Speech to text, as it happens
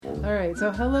All right, so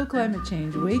hello climate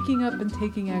change, waking up and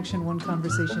taking action one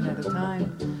conversation at a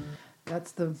time.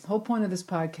 That's the whole point of this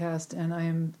podcast, and I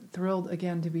am thrilled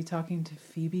again to be talking to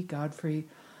Phoebe Godfrey.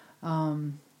 I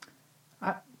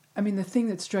mean, the thing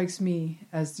that strikes me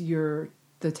as the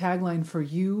tagline for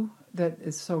you that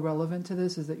is so relevant to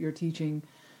this is that you're teaching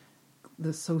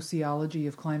the sociology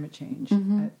of climate change.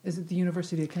 Mm-hmm. Is it the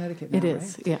University of Connecticut now, It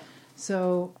is, right? yeah.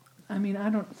 So, I mean,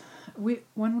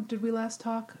 when did we last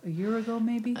talk? A year ago,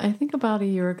 maybe? I think about a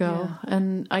year ago. Yeah.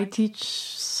 And I teach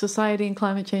society and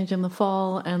climate change in the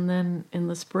fall, and then in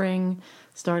the spring,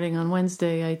 starting on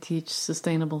Wednesday, I teach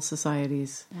sustainable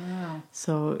societies. Wow.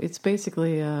 So it's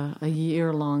basically a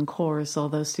year-long course,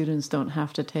 although students don't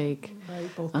have to take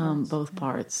both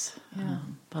parts. Yeah.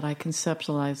 But I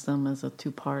conceptualize them as a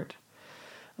two-part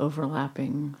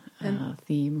overlapping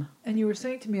theme. And you were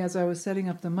saying to me as I was setting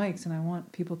up the mics, and I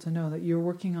want people to know that you're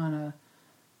working on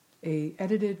a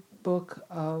edited book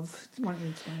of. Why don't you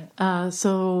explain it?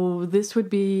 So this would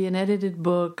be an edited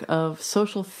book of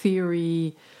social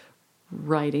theory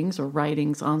writings or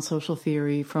writings on social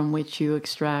theory from which you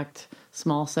extract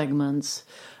small segments,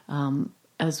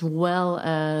 as well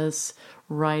as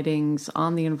writings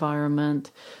on the environment.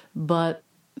 But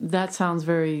that sounds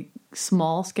very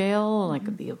small scale,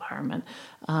 like the environment.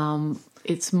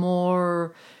 It's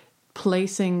more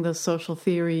placing the social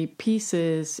theory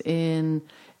pieces in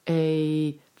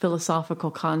a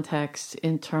philosophical context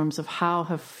in terms of how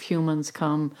have humans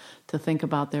come to think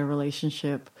about their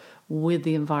relationship with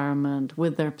the environment,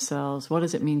 with themselves. What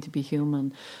does it mean to be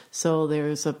human? So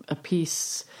there's a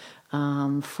piece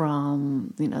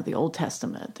from the Old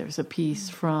Testament. There's a piece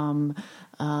from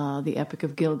the Epic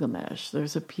of Gilgamesh.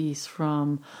 There's a piece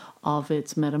from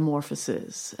Ovid's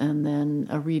Metamorphoses, and then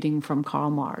a reading from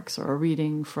Karl Marx, or a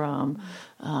reading from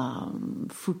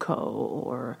Foucault,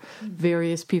 or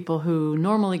various people who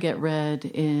normally get read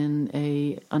in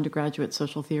a undergraduate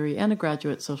social theory and a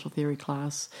graduate social theory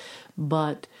class.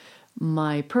 But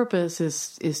my purpose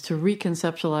is to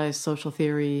reconceptualize social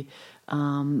theory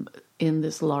in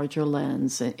this larger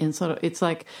lens. And sort of, it's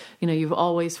like, you've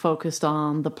always focused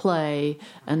on the play,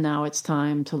 and now it's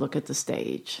time to look at the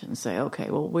stage and say,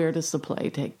 okay, well, where does the play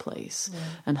take place? Yeah.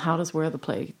 And how does where the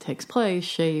play takes place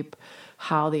shape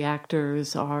how the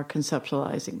actors are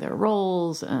conceptualizing their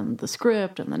roles and the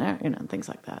script and and things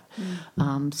like that.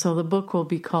 Mm-hmm. So the book will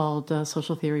be called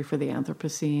Social Theory for the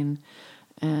Anthropocene,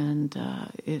 and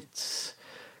it's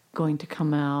going to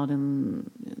come out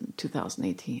in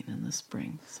 2018 in the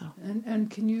spring. So, and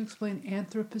can you explain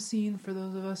Anthropocene for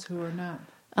those of us who are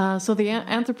not? So the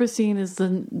Anthropocene is the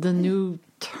new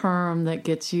term that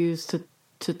gets used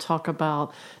to talk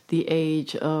about the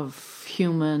age of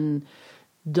human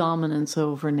dominance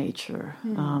over nature.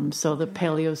 So the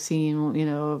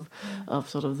Paleocene, of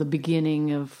sort of the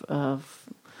beginning of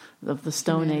the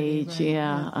Stone Age, right,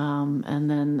 yeah. And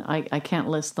then I can't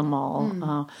list them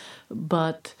all,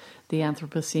 but the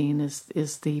Anthropocene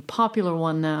is the popular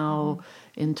one now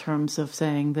in terms of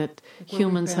saying that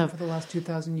humans have for the last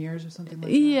 2,000 years or something like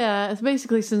that. Yeah, it's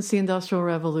basically since the Industrial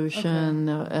Revolution,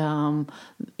 okay.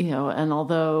 And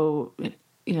although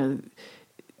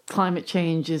climate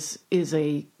change is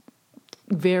a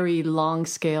very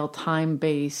long-scale,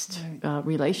 time-based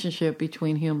relationship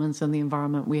between humans and the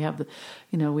environment. We have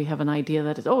we have an idea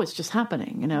that it's just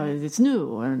happening. It's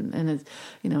new, and it's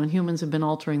and humans have been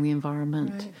altering the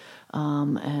environment,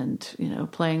 and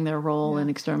playing their role in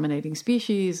exterminating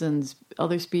species and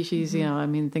other species.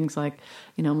 Mm-hmm. Things like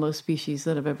most species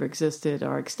that have ever existed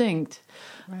are extinct.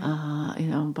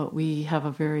 Right. But we have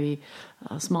a very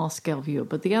small-scale view.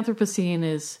 But the Anthropocene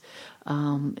is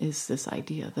this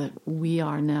idea that we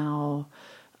are now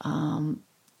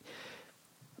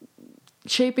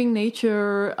shaping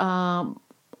nature,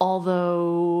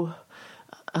 although,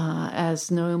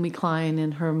 as Naomi Klein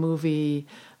in her movie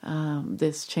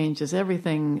This Changes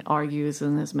Everything argues,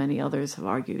 and as many others have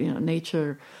argued,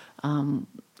 nature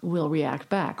will react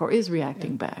back, or is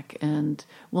reacting back, and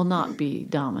will not be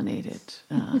dominated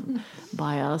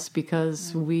by us,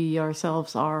 because we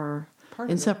ourselves are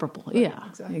inseparable. Right. Yeah,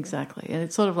 exactly. And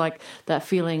it's sort of like that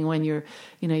feeling when you're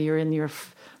in your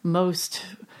most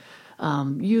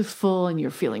youthful, and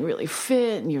you're feeling really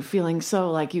fit, and you're feeling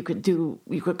so like you could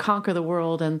conquer the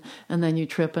world, and then you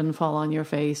trip and fall on your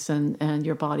face, and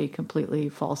your body completely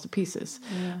falls to pieces.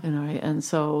 Yeah. And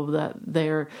so that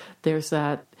there's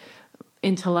that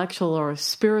intellectual or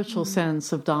spiritual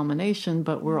sense of domination,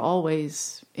 but we're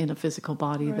always in a physical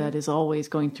body that is always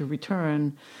going to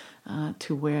return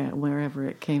to wherever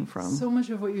it came from. So much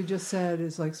of what you just said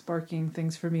is like sparking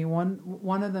things for me.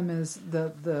 One of them is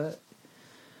the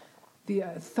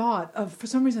thought of, for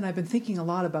some reason I've been thinking a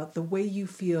lot about the way you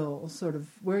feel, sort of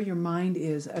where your mind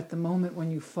is at the moment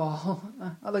when you fall,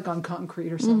 like on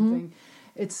concrete or something.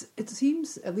 It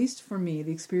seems, at least for me,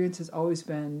 the experience has always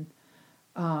been,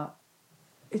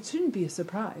 it shouldn't be a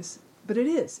surprise, but it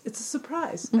is. It's a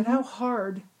surprise at how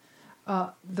hard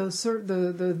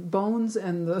the bones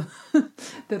and the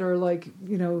that are like,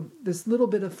 this little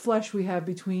bit of flesh we have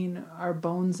between our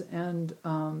bones and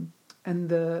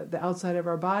the outside of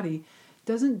our body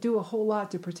doesn't do a whole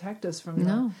lot to protect us from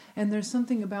that. And there's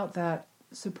something about that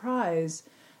surprise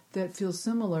that feels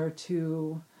similar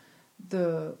to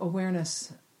the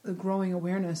awareness, the growing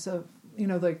awareness of,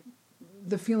 like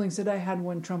the feelings that I had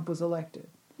when Trump was elected,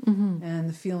 and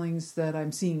the feelings that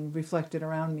I'm seeing reflected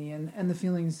around me, and the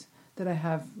feelings that I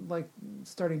have, like,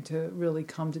 starting to really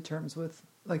come to terms with,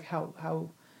 like, how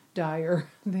dire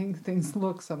things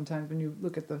look sometimes when you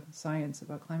look at the science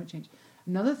about climate change.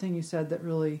 Another thing you said that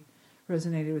really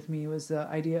resonated with me was the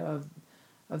idea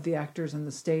of the actors and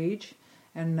the stage,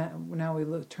 and now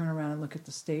we turn around and look at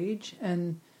the stage,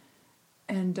 and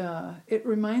it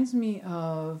reminds me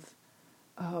of,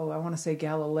 I want to say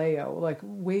Galileo, like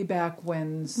way back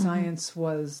when science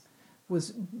was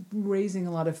raising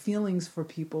a lot of feelings for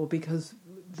people, because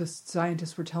the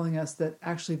scientists were telling us that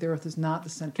actually the Earth is not the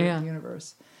center of the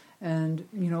universe, and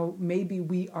maybe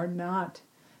we are not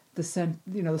the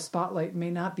spotlight may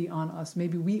not be on us.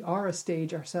 Maybe we are a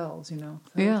stage ourselves. So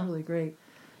that's really great.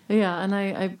 Yeah, and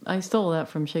I stole that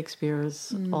from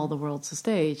Shakespeare's "All the World's a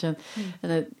Stage," and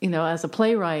it, as a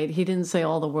playwright, he didn't say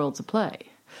all the world's a play,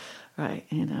 right?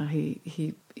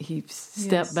 He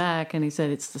stepped back and he said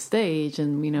it's the stage,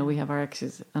 and we have our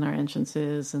exits and our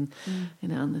entrances, and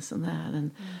and this and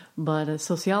that, but as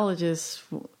sociologists,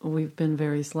 we've been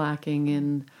very slacking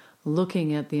in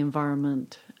looking at the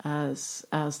environment as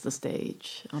the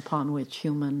stage upon which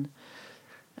human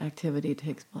activity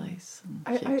takes place.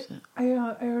 And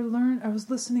I was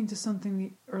listening to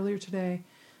something earlier today,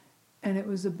 and it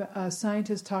was a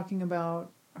scientist talking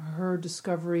about her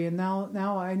discovery, and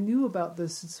now I knew about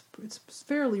this. It's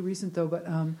fairly recent though,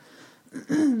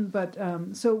 but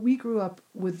so we grew up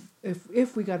with,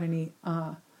 if we got any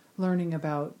learning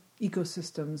about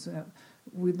ecosystems,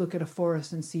 we'd look at a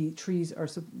forest and see trees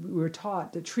we were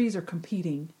taught that trees are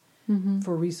competing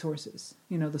for resources,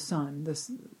 the sun, the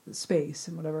space,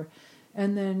 and whatever.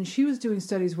 And then she was doing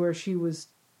studies where she was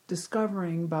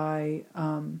discovering by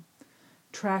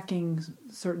tracking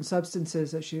certain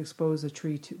substances that she exposed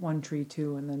one tree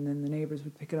to, and then the neighbors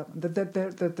would pick it up,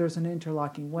 that there's an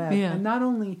interlocking web. Yeah. And not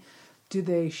only do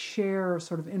they share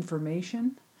sort of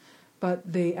information, but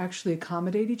they actually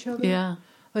accommodate each other. Yeah.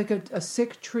 Like a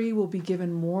sick tree will be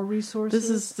given more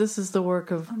resources. This is the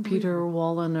work of Peter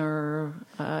Wallner.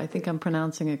 I think I'm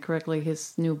pronouncing it correctly.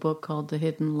 His new book called The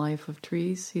Hidden Life of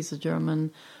Trees. He's a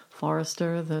German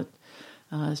forester that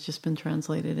has just been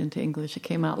translated into English. It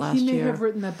came out last year. He may have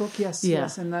written that book, yes,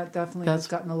 and that definitely has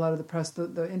gotten a lot of the press.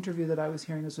 The interview that I was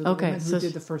hearing was with the woman who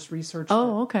did the first research.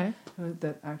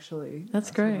 That actually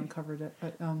great. Uncovered it.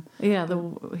 But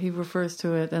he refers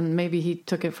to it, and maybe he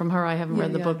took it from her. I haven't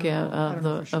read the book yet of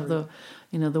the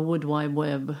the Wood Wide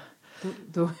Web.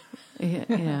 And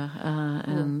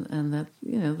that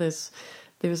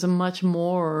there's a much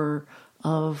more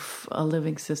of a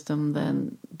living system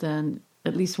than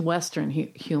at least Western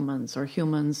humans, or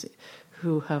humans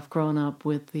who have grown up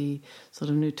with the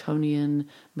sort of Newtonian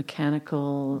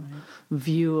mechanical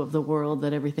view of the world,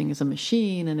 that everything is a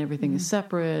machine and everything is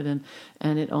separate, and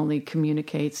it only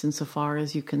communicates insofar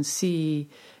as you can see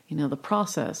the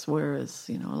process,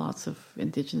 whereas lots of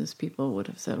indigenous people would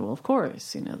have said, well, of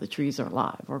course the trees are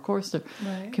alive, or of course they're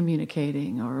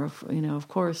communicating, or of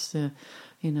course the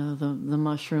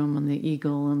mushroom and the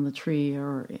eagle and the tree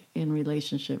are in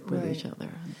relationship with each other.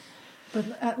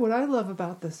 But what I love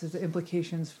about this is the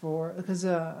implications because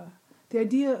the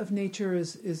idea of nature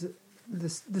is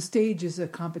the stage is a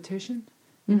competition,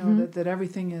 that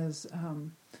everything is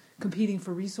competing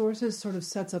for resources, sort of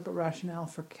sets up a rationale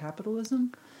for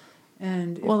capitalism.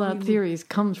 And that theory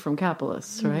comes from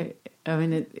capitalists, right? I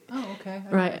mean, I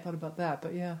hadn't thought about that,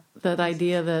 but yeah. That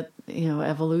idea that,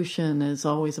 evolution is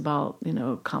always about,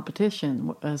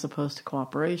 competition as opposed to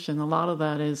cooperation. A lot of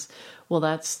that is,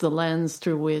 that's the lens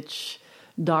through which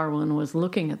Darwin was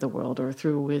looking at the world, or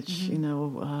through which,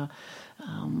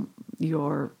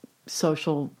 your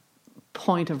social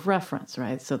point of reference,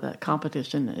 right? So that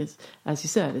competition is, as you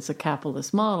said, it's a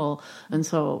capitalist model. And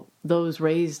so those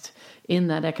raised in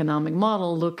that economic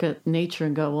model look at nature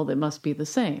and go, well, they must be the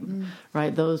same,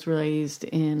 right? Those raised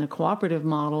in a cooperative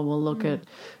model will look at,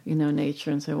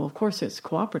 nature and say, well, of course it's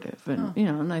cooperative. And,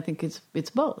 and I think it's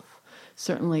both.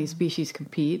 certainly species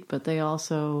compete, but they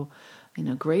also,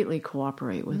 greatly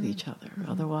cooperate with each other.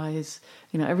 Otherwise,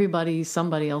 everybody's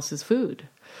somebody else's food.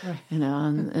 Right.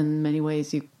 And in many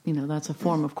ways, that's a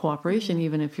form of cooperation,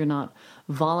 even if you're not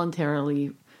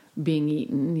voluntarily being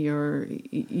eaten.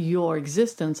 Your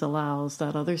existence allows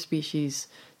that other species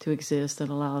to exist, that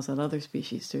allows that other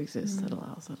species to exist, that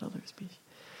allows that other species.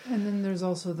 And then there's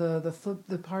also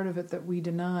the part of it that we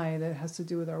deny that has to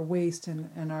do with our waste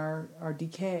and our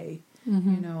decay.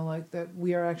 Like that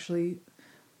we are actually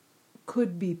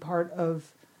could be part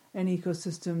of an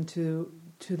ecosystem to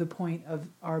the point of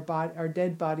our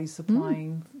dead bodies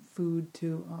supplying food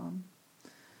to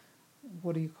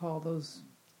what do you call those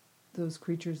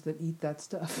creatures that eat that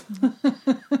stuff?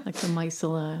 Like the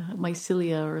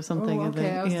mycelia or something. Oh,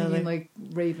 okay. I was thinking like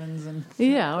ravens and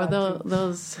or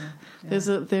those.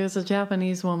 Yeah. There's a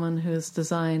Japanese woman who's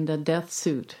designed a death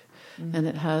suit, and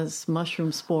it has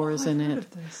mushroom spores in it. Of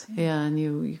this, and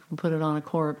you can put it on a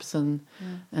corpse, and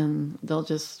they'll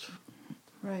just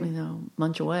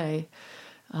munch away.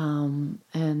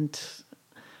 And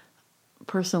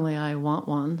personally, I want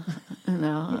one,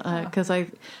 because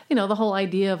the whole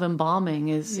idea of embalming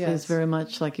is very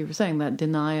much like you were saying, that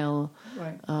denial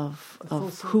of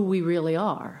who we really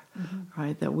are,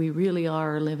 right? That we really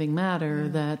are living matter.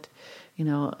 That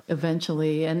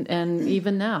eventually, and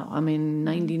even now,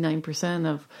 99%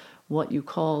 of what you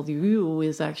call you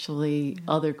is actually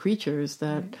other creatures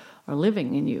that are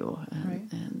living in you,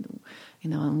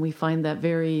 and we find that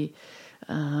very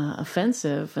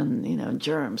offensive, and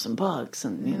germs and bugs,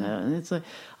 and and it's like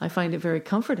I find it very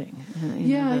comforting.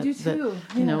 I do too.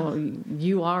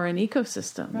 You are an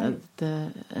ecosystem,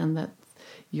 and that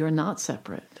you're not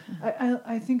separate.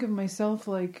 I think of myself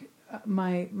like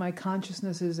my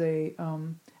consciousness is a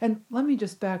and let me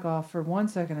just back off for 1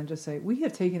 second and just say we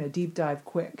have taken a deep dive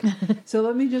quick. So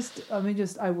let me just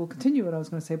I will continue what I was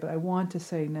going to say, but I want to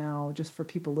say now, just for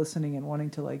people listening and wanting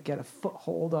to like get a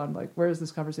foothold on like where is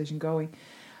this conversation going,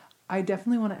 I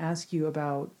definitely want to ask you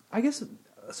about, I guess,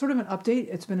 sort of an update.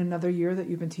 It's been another year that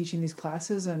you've been teaching these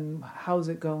classes, and how's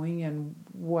it going, and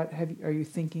what are you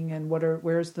thinking, and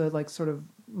where's the like sort of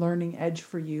learning edge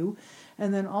for you?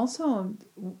 And then also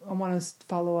I want to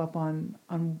follow up on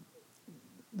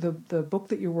the book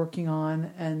that you're working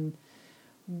on, and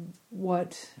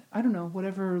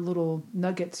whatever little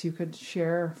nuggets you could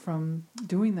share from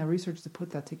doing the research to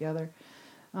put that together.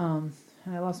 And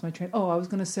I lost my train. I was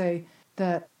going to say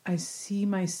that I see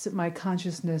my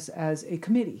consciousness as a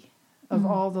committee of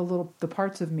all the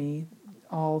parts of me,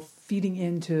 all feeding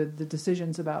into the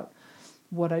decisions about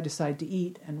what I decide to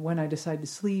eat and when I decide to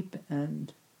sleep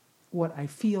and what I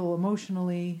feel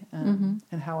emotionally and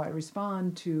how I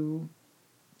respond to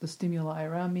the stimuli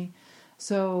around me.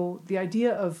 So the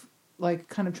idea of like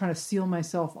kind of trying to seal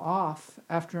myself off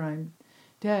after I'm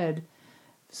dead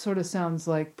sort of sounds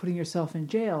like putting yourself in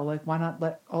jail. Like, why not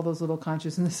let all those little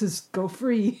consciousnesses go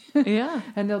free? Yeah.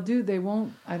 And they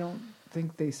won't, I don't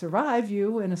think they survive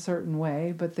you in a certain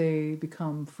way, but they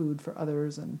become food for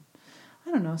others. And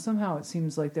I don't know, somehow it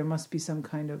seems like there must be some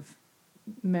kind of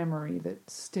memory that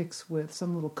sticks with,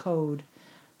 some little code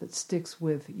that sticks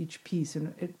with each piece.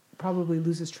 And it probably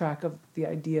loses track of the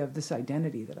idea of this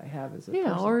identity that I have as a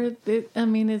person. Or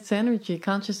it's energy.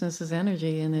 Consciousness is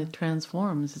energy, and it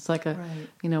transforms. It's like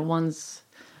one's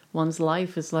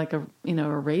life is like a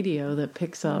radio that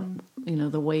picks up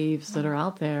the waves that are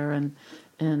out there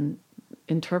and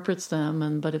interprets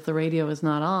them. But if the radio is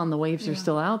not on, the waves are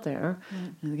still out there,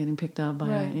 and they're getting picked up by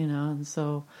and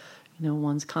so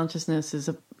one's consciousness is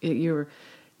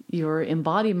your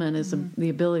embodiment is the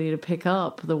ability to pick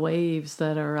up the waves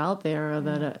that are out there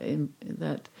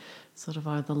that sort of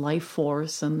are the life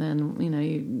force, and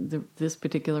then this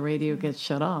particular radio gets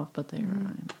shut off, but they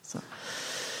are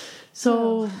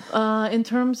so in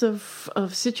terms of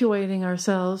situating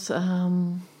ourselves,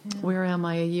 where am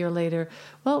I a year later?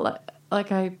 Well,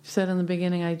 like I said in the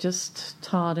beginning, I just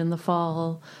taught in the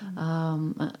fall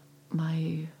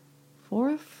my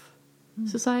 4th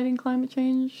Society and Climate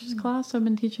Change class. I've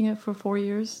been teaching it for 4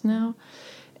 years now.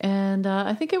 And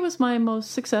I think it was my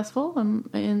most successful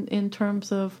in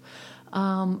terms of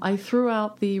I threw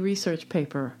out the research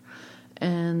paper.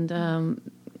 And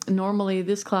normally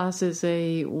this class is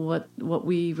what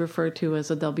we refer to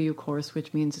as a W course,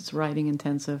 which means it's writing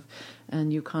intensive.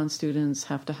 And UConn students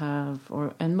have to have,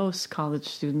 and most college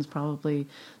students, probably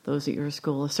those at your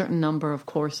school, a certain number of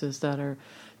courses that are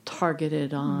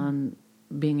targeted on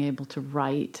being able to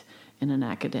write in an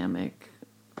academic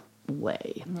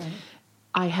way. Right.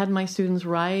 I had my students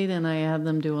write, and I had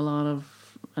them do a lot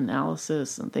of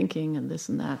analysis and thinking and this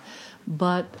and that.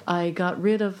 But I got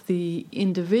rid of the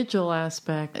individual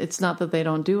aspect. It's not that they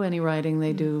don't do any writing;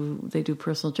 they do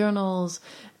personal journals,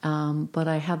 but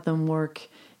I had them work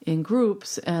in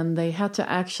groups, and they had to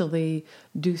actually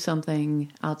do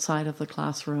something outside of the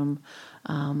classroom.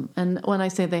 And when I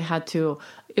say they had to,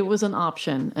 it was an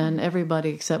option, and everybody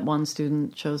except one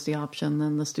student chose the option.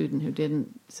 Then the student who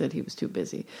didn't said he was too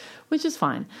busy, which is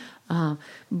fine.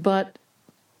 But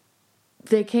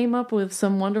they came up with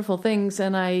some wonderful things,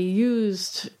 and I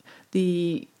used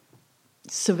the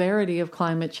severity of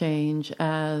climate change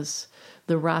as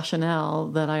the rationale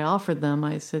that I offered them.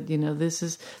 I said,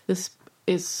 this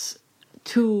is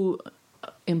too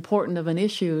important of an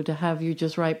issue to have you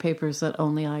just write papers that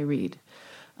only I read.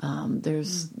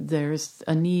 There's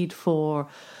a need for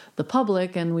the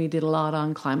public, and we did a lot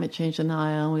on climate change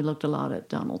denial, and we looked a lot at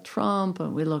Donald Trump,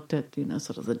 and we looked at,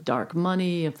 sort of the dark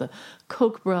money of the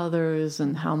Koch brothers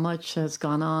and how much has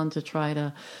gone on to try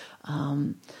to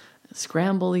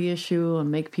scramble the issue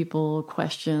and make people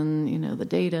question, the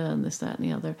data and this, that, and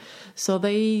the other. So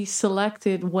they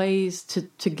selected ways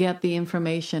to get the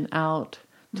information out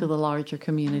to the larger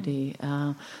community.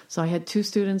 So I had 2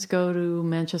 students go to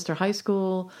Manchester High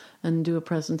School and do a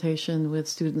presentation with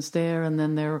students there, and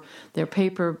then their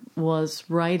paper was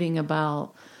writing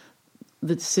about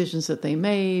the decisions that they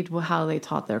made, how they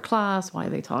taught their class, why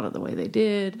they taught it the way they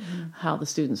did, how the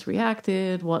students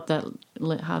reacted, how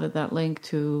did that link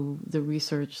to the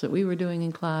research that we were doing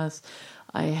in class.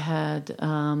 I had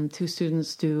 2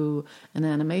 students do an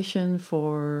animation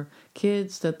for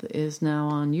kids that is now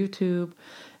on YouTube.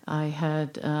 I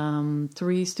had a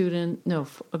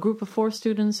group of 4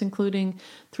 students, including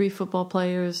 3 football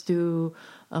players, do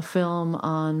a film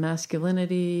on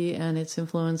masculinity and its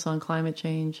influence on climate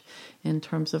change in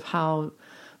terms of how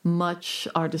much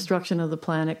our destruction of the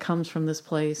planet comes from this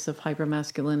place of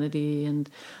hypermasculinity and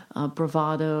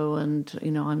bravado, and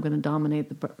I'm going to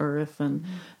dominate the earth, and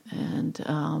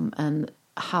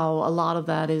how a lot of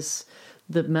that is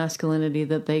the masculinity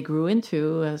that they grew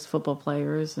into as football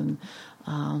players, and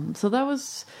so that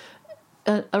was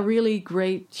a really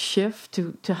great shift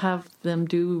to have them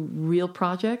do real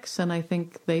projects, and I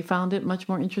think they found it much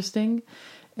more interesting.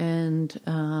 And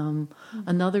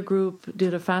another group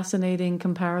did a fascinating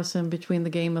comparison between the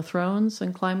Game of Thrones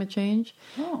and climate change,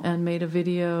 and made a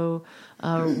video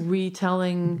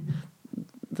retelling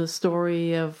the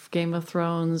story of Game of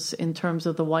Thrones in terms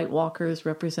of the White Walkers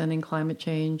representing climate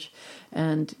change.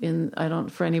 And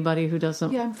for anybody who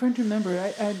doesn't... Yeah, I'm trying to remember.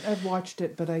 I've watched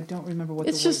it, but I don't remember what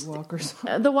White Walkers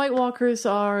are. The White Walkers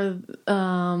are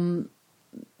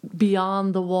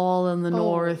beyond the wall in the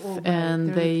north, right.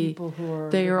 And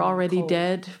they are already cold.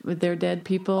 Dead. They're dead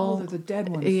people. They're the dead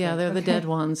ones. Yeah, they're the dead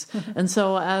ones. And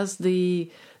so as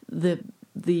the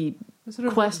sort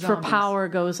of quest for zombies. power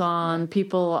goes on,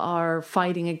 people are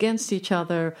fighting against each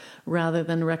other rather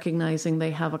than recognizing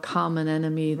they have a common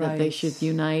enemy that they should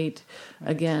unite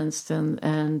against.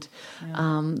 And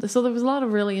so there was a lot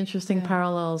of really interesting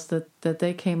parallels that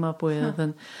they came up with.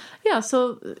 And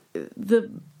so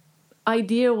the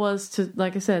idea was to,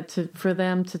 like I said, for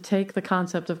them to take the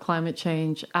concept of climate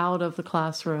change out of the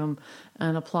classroom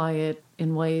and apply it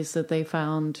in ways that they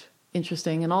found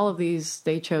interesting. And all of these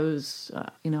they chose,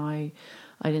 I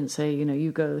didn't say,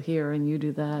 you go here and you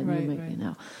do that.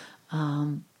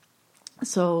 And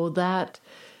so that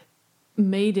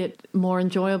made it more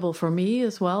enjoyable for me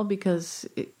as well, because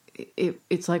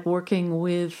it's like working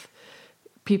with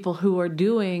people who are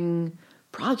doing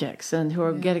projects and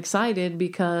who get excited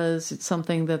because it's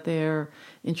something that they're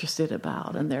interested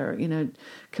about, and they're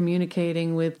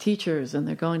communicating with teachers, and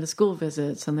they're going to school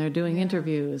visits, and they're doing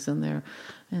interviews, and they're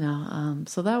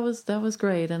so that was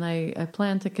great, and I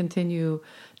plan to continue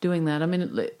doing that. I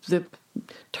mean, the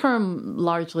term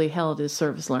largely held is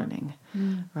service learning,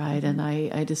 right? And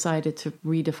I decided to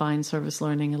redefine service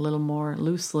learning a little more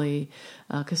loosely,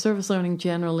 because service learning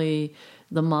generally,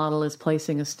 the model is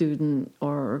placing a student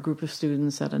or a group of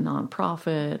students at a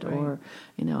nonprofit, or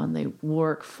and they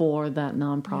work for that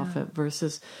nonprofit,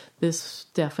 versus this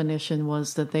definition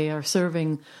was that they are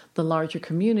serving the larger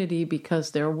community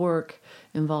because their work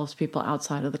involves people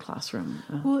outside of the classroom.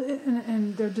 Well,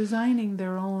 and they're designing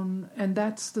their own, and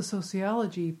that's the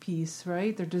sociology piece,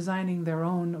 right? They're designing their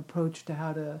own approach to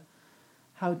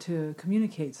how to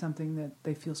communicate something that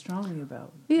they feel strongly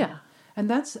about. Yeah. And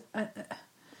that's...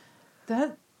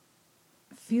 that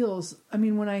feels,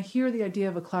 when I hear the idea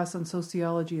of a class on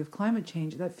sociology of climate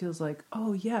change, that feels like,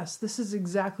 oh yes, this is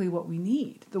exactly what we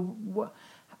need.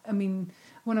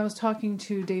 When I was talking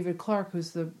to David Clark, I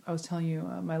was telling you,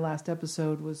 my last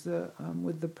episode was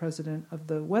with the president of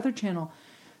the Weather Channel,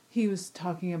 he was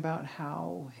talking about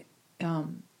how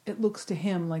it looks to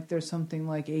him like there's something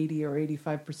like 80 or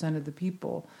 85% of the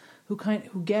people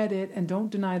who get it and don't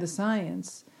deny the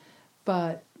science,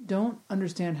 but don't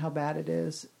understand how bad it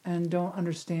is, and don't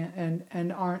understand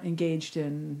and aren't engaged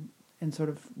in sort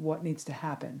of what needs to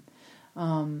happen.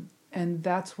 And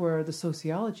that's where the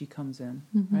sociology comes in,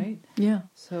 right? Yeah.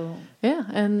 So yeah,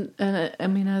 and I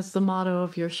mean, as the motto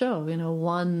of your show,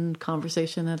 one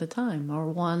conversation at a time, or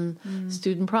one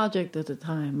student project at a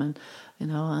time, and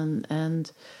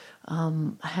and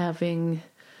having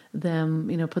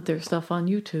them put their stuff on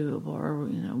YouTube, or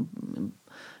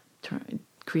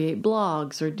create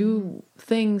blogs, or do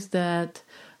things that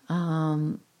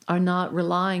are not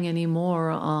relying anymore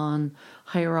on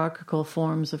hierarchical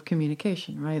forms of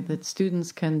communication, right? That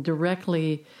students can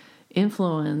directly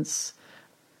influence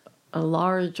a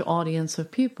large audience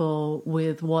of people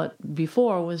with what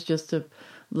before was just a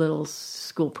little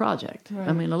school project. Right.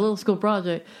 I mean, a little school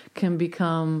project can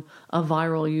become a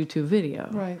viral YouTube video.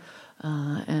 right.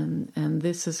 And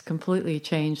this has completely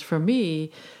changed for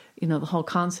me, the whole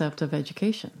concept of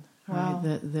education. Wow.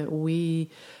 Right? That we,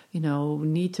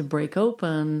 need to break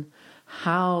open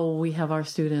how we have our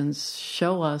students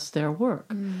show us their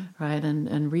work, right?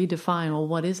 And redefine, well,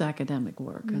 what is academic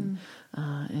work?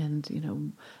 And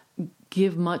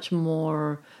give much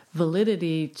more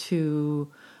validity to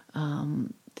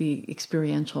the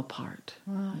experiential part.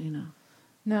 Wow.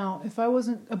 Now, if I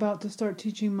wasn't about to start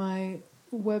teaching my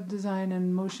web design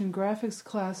and motion graphics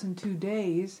class in 2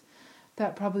 days,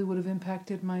 that probably would have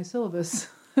impacted my syllabus.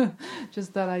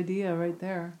 Just that idea right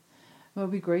there. It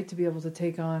would be great to be able to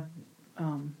take on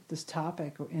this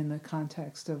topic in the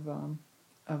context of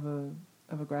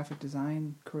a graphic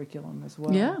design curriculum as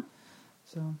well. Yeah.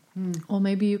 So, Well,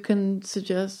 maybe you can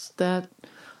suggest that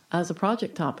as a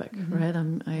project topic, right?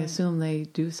 I assume they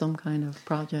do some kind of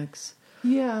projects.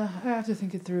 yeah, I have to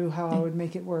think it through how I would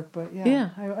make it work, but Yeah.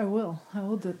 I will. I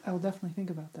will definitely think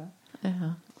about that.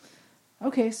 Yeah.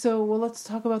 Okay, so let's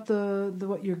talk about the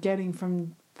what you're getting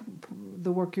from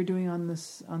the work you're doing on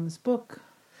this book.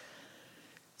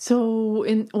 So,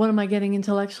 what am I getting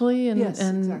intellectually? Yes,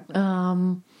 exactly.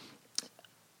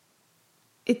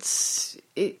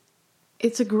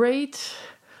 It's a great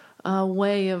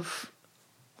way of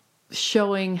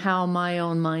showing how my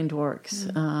own mind works,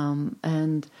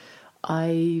 and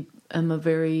I am a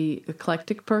very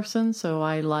eclectic person, so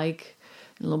I like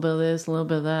a little bit of this, a little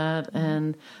bit of that,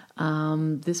 and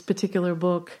this particular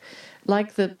book,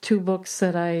 like the 2 books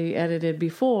that I edited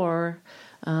before,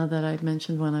 that I'd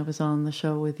mentioned when I was on the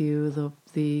show with you,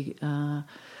 the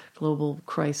global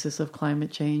crisis of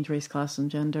climate change, race, class, and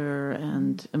gender,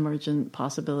 and emergent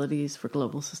possibilities for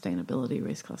global sustainability,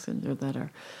 race, class, and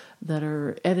gender, that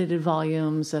are edited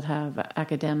volumes that have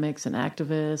academics and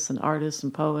activists and artists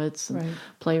and poets and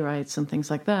playwrights and things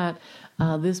like that.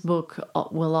 This book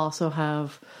will also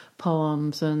have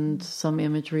poems and some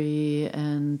imagery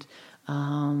and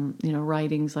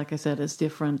writings, like I said, as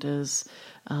different as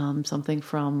something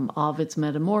from Ovid's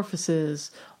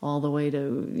Metamorphoses all the way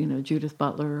to, Judith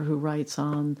Butler, who writes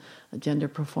on gender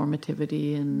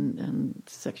performativity and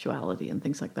sexuality and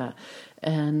things like that.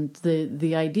 And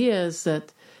the idea is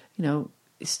that,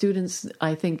 students,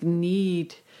 I think,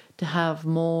 need to have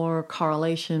more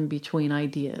correlation between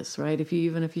ideas, right?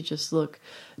 Even if you just look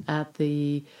at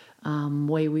the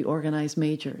way we organize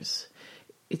majors,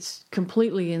 it's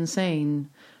completely insane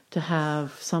to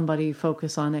have somebody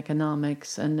focus on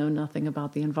economics and know nothing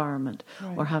about the environment,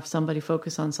 or have somebody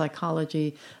focus on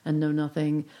psychology and know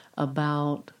nothing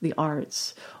about the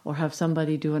arts, or have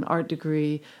somebody do an art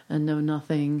degree and know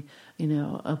nothing,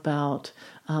 about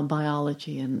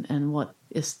biology and what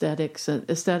aesthetics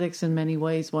in many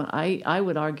ways. What I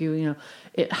would argue,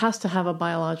 it has to have a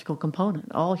biological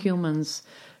component. All humans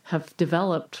have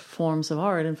developed forms of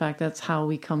art. In fact, that's how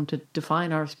we come to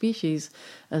define our species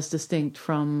as distinct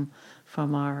from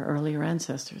our earlier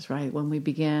ancestors, right? When we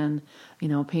began,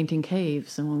 painting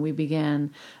caves, and when we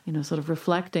began, sort of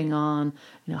reflecting on,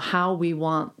 how we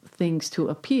want things to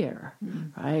appear,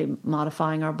 right?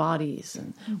 Modifying our bodies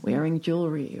and wearing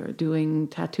jewelry or doing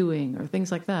tattooing or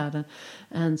things like that.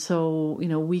 And so,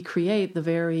 we create the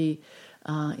very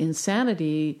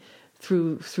insanity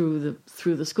through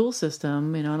the school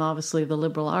system, and obviously the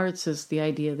liberal arts is the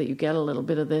idea that you get a little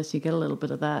bit of this, you get a little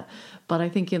bit of that. But I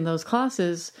think in those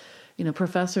classes,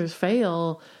 professors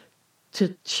fail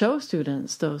to show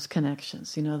students those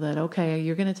connections, that, okay,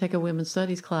 you're going to take a women's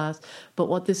studies class, but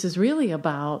what this is really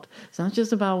about, it's not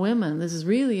just about women. This is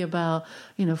really about,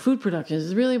 food production. This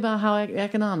is really about how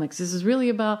economics. This is really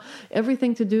about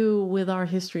everything to do with our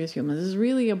history as humans. This is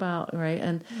really about, right?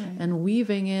 And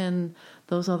weaving in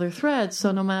those other threads.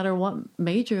 So no matter what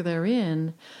major they're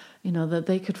in, that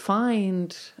they could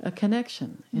find a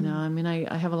connection. I mean,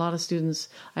 I have a lot of students.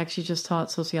 I actually just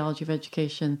taught sociology of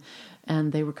education,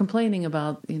 and they were complaining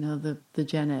about, the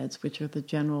gen eds, which are the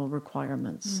general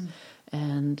requirements.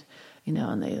 And,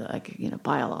 and they like,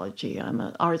 biology. I'm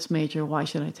an arts major. Why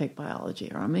should I take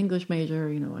biology? Or I'm English major.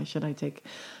 Why should I take,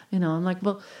 I'm like,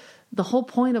 well, the whole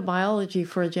point of biology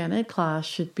for a gen ed class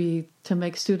should be to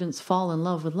make students fall in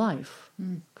love with life.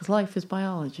 Because life is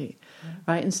biology,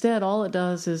 right? Instead, all it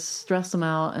does is stress them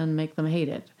out and make them hate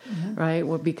it, right?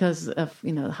 Well, because of,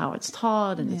 how it's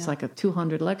taught, and it's like a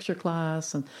 200 lecture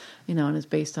class, and, and it's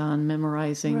based on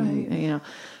memorizing,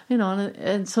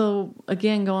 and so,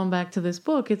 again, going back to this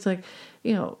book, it's like,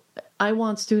 I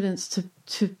want students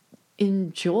to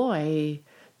enjoy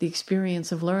the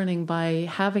experience of learning by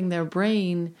having their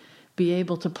brain be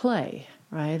able to play,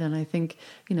 right? And I think,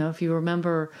 if you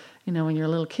remember, when you're a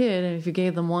little kid, and if you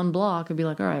gave them one block, it'd be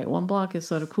like, all right, one block is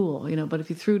sort of cool, but if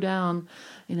you threw down,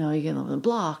 you gave them a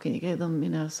block, and you gave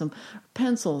them, some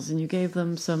pencils, and you gave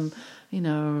them some,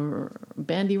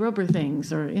 bandy rubber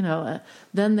things, or,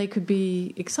 then they could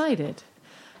be excited.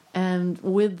 And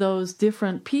with those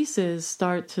different pieces,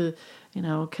 start to,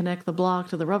 connect the block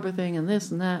to the rubber thing and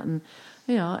this and that. And,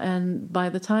 and by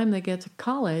the time they get to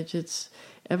college,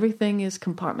 everything is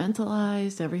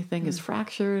compartmentalized, everything is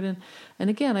fractured. And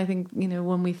again, I think,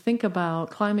 when we think about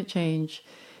climate change,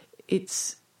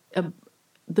 it's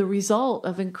the result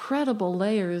of incredible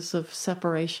layers of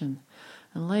separation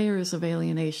and layers of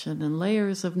alienation and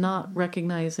layers of not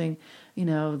recognizing,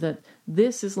 that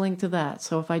this is linked to that.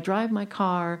 So if I drive my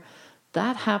car,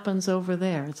 that happens over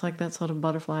there. It's like that sort of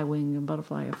butterfly wing and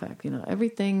butterfly effect,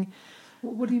 everything.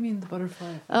 What do you mean, the butterfly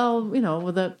effect? Oh,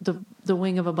 the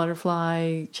wing of a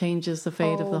butterfly changes the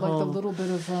fate of the whole. Like the little bit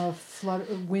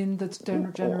of wind that's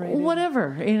generated.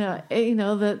 Whatever,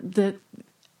 that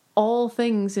all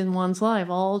things in one's life,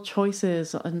 all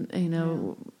choices,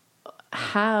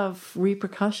 have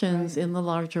repercussions in the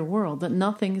larger world. That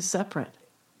nothing is separate.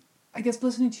 I guess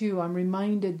listening to you, I'm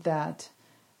reminded that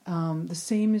the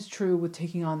same is true with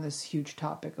taking on this huge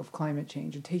topic of climate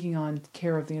change and taking on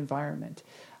care of the environment.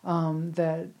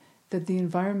 That the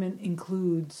environment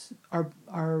includes our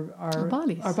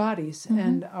bodies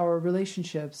and our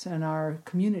relationships and our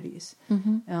communities.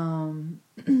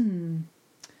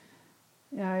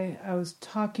 I was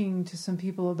talking to some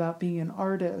people about being an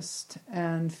artist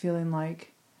and feeling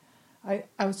like I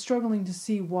was struggling to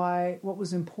see what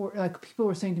was important. Like, people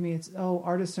were saying to me,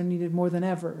 artists are needed more than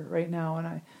ever right now, and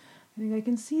I think I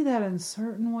can see that in a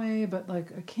certain way, but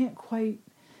like I can't quite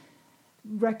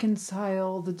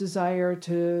reconcile the desire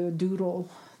to doodle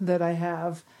that I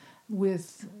have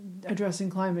with addressing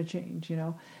climate change,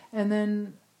 and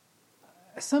then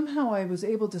somehow I was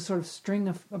able to sort of string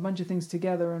a bunch of things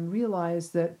together and realize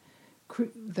that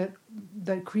that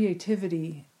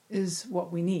creativity is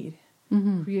what we need.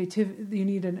 You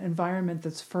need an environment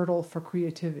that's fertile for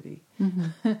creativity,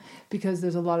 because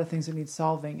there's a lot of things that need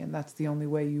solving, and that's the only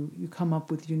way you come up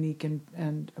with unique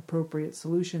and appropriate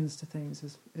solutions to things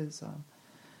is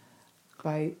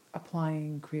by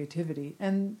applying creativity,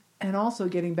 and also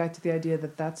getting back to the idea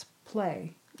that that's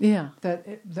play. Yeah,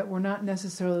 that we're not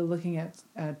necessarily looking at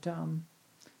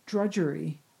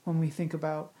drudgery when we think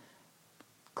about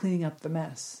cleaning up the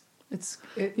mess.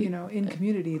 In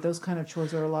community, those kind of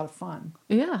chores are a lot of fun.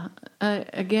 Yeah.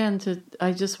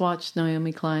 I just watched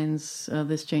Naomi Klein's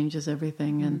This Changes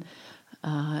Everything. And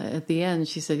at the end,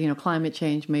 she said, climate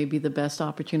change may be the best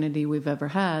opportunity we've ever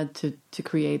had to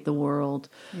create the world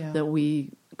that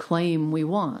we claim we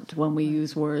want when we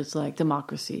use words like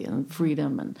democracy and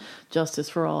freedom and justice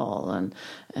for all and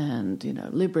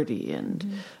liberty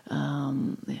and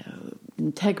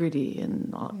integrity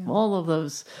and all of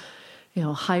those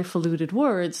highfalutin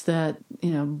words that,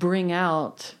 bring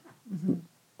out,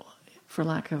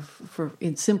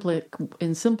 in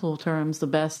simple terms, the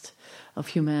best of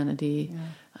humanity.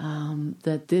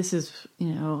 That this is,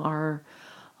 our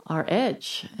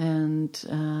edge,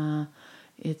 and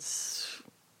it's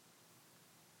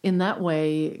in that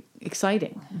way,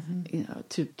 exciting,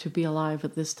 to be alive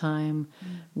at this time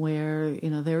where,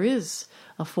 there is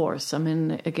a force. I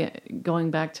mean, again,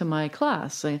 going back to my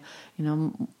class,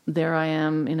 there I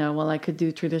am, I could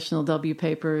do traditional W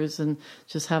papers and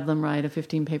just have them write a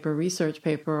 15-paper research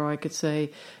paper, or I could say,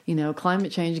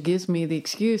 climate change gives me the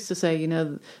excuse to say,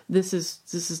 this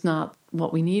is not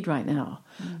what we need right now,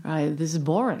 right? This is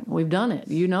boring. We've done it.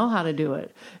 You know how to do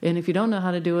it. And if you don't know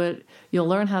how to do it, you'll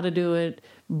learn how to do it,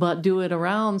 but do it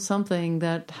around something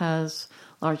that has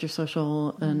larger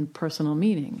social and personal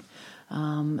meaning,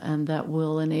 and that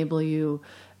will enable you,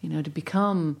 to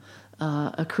become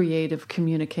a creative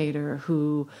communicator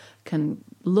who can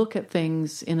look at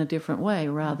things in a different way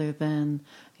rather than,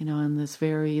 in this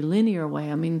very linear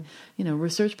way. I mean,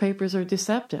 research papers are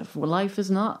deceptive. Life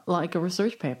is not like a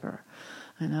research paper.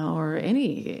 Or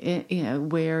any,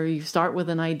 where you start with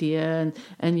an idea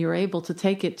and you're able to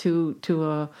take it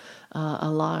to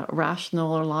a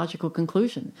rational or logical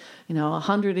conclusion.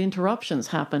 100 interruptions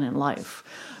happen in life,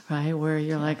 right? Where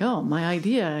you're like, oh, my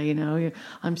idea,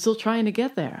 I'm still trying to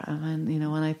get there. And,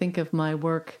 when I think of my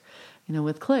work,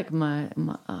 with Click, the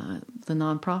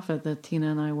nonprofit that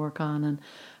Tina and I work on, and,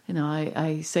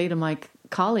 I say to my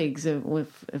colleagues,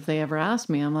 if they ever ask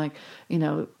me, I'm like,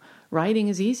 writing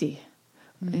is easy.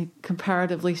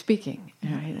 Comparatively speaking,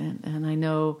 right? And I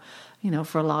know,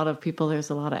 for a lot of people, there's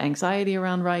a lot of anxiety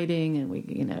around writing, and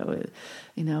we,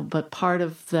 but part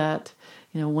of that,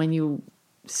 when you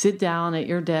sit down at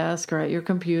your desk or at your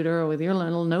computer or with your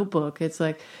little notebook, it's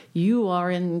like you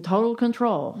are in total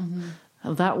control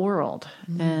of that world,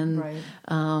 and right.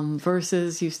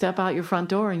 Versus you step out your front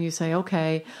door and you say,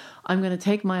 okay, I'm going to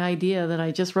take my idea that I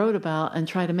just wrote about and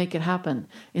try to make it happen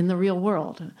in the real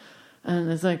world,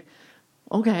 and it's like,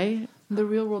 okay. The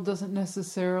real world doesn't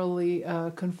necessarily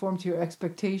conform to your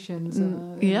expectations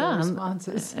your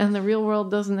responses. And the real world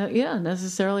doesn't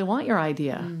necessarily want your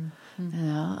idea.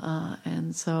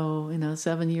 And so,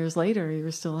 7 years later, you're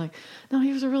still like, no,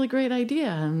 here's a really great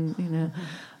idea. And,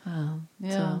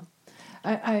 So.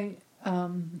 I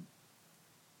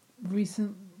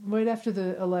right after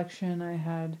the election, I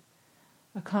had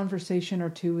a conversation or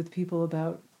two with people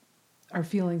about our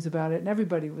feelings about it. And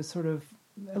everybody was sort of,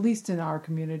 at least in our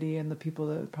community and the people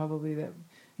that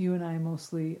you and I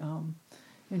mostly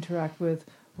interact with,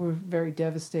 were very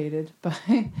devastated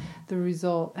by the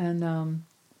result.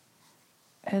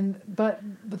 But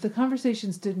the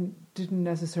conversations didn't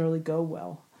necessarily go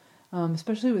well,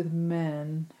 especially with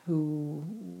men who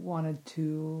wanted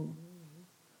to,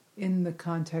 in the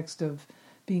context of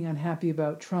being unhappy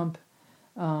about Trump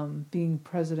being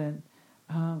president,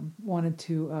 wanted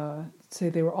to say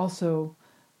they were also.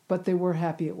 But they were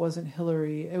happy it wasn't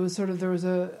Hillary. It was sort of,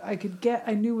 I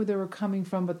knew where they were coming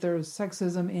from, but there was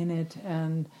sexism in it,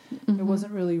 and there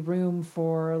wasn't really room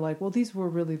for these were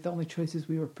really the only choices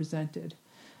we were presented.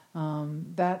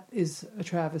 That is a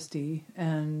travesty,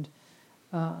 and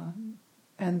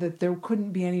that there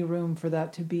couldn't be any room for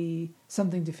that to be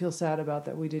something to feel sad about,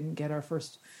 that we didn't get our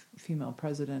first female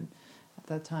president at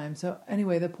that time. So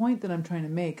anyway, the point that I'm trying to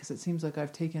make, because it seems like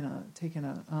I've taken a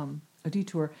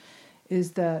detour,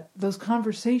 is that those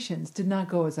conversations did not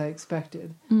go as I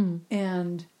expected.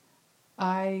 And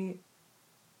I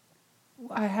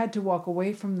had to walk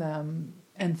away from them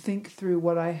and think through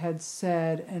what I had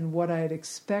said and what I had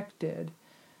expected,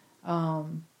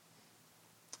 in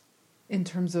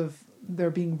terms of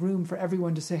there being room for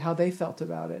everyone to say how they felt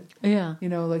about it. Yeah.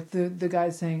 Like the guy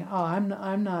saying, oh,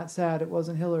 I'm not sad it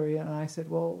wasn't Hillary. And I said,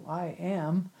 well, I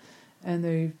am. And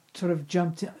they sort of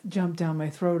jumped down my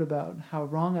throat about how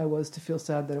wrong I was to feel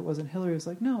sad that it wasn't Hillary. I was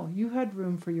like, no, you had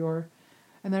room for your...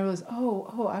 And then I realized,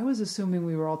 I was assuming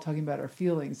we were all talking about our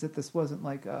feelings, that this wasn't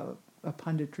like a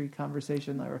punditry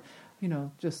conversation, or,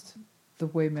 just the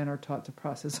way men are taught to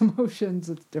process emotions.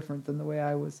 It's different than the way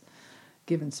I was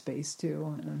given space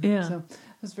to. So it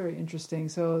was very interesting.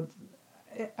 So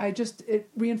it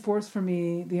reinforced for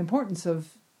me the importance of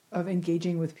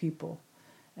engaging with people.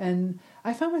 And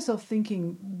I found myself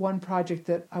thinking one project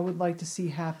that I would like to see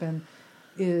happen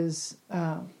is,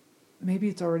 maybe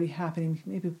it's already happening.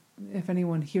 Maybe if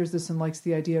anyone hears this and likes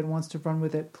the idea and wants to run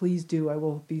with it, please do. I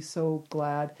will be so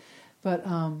glad. But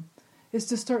is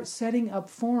to start setting up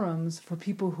forums for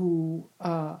people who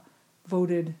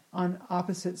voted on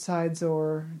opposite sides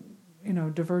or,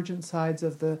 divergent sides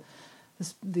of the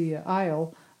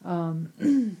aisle,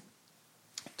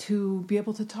 to be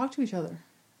able to talk to each other.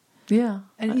 Yeah.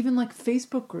 And even like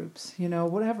Facebook groups,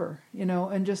 whatever,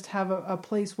 and just have a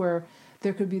place where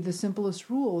there could be the simplest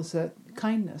rules, that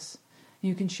kindness.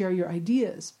 You can share your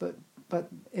ideas, but but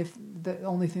if the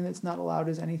only thing that's not allowed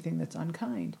is anything that's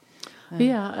unkind.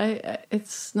 Yeah,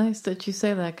 it's nice that you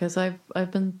say that, because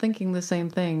I've been thinking the same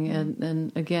thing.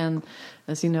 And again,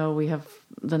 as you know, we have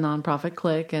the nonprofit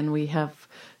Click, and we have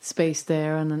space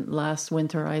there. And then last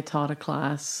winter, I taught a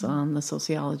class on the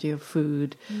sociology of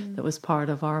food that was part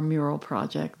of our mural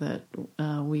project that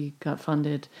we got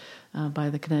funded by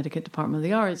the Connecticut Department of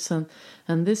the Arts. And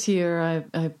this year,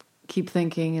 I keep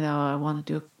thinking, you know, I want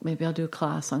to maybe I'll do a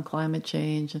class on climate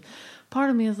change. And part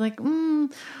of me is like,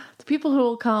 the people who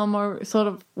will come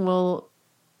will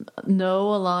know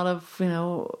a lot of, you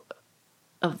know,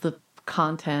 of the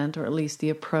content, or at least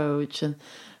the approach. And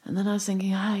then I was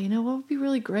thinking, you know, what would be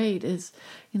really great is,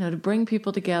 you know, to bring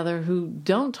people together who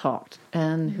don't talk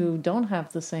and who don't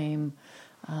have the same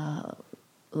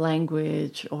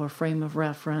language or frame of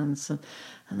reference. And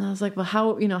I was like, well,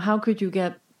 how could you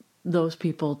get those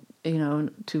people, you know,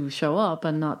 to show up,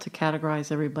 and not to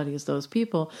categorize everybody as those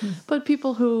people, but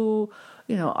people who,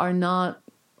 you know, are not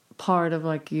part of,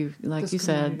 like you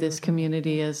said, this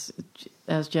community as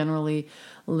generally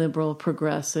liberal,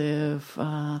 progressive,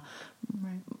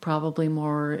 probably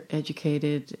more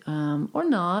educated, or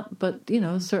not, but, you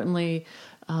know, certainly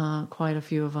quite a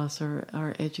few of us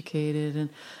are educated,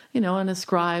 and, you know, and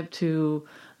ascribe to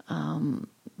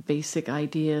basic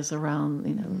ideas around,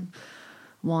 you know,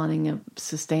 wanting a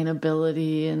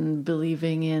sustainability and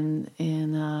believing in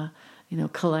you know,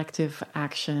 collective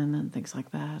action and things like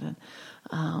that.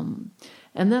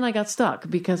 And then I got stuck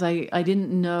because I didn't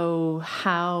know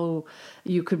how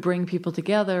you could bring people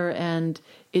together and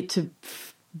it to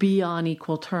be on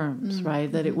equal terms,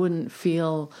 right? That it wouldn't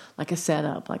feel like a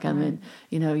setup. Like I'm in,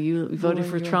 you know, you voted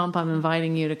for Trump, I'm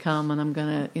inviting you to come and I'm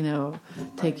going to, you know,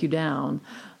 take you down.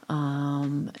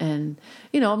 And,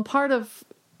 you know, and part of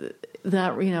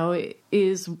that, you know,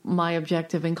 is my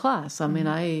objective in class. I mean,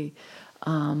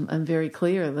 I'm very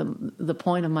clear. The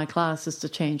point of my class is to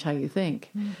change how you think,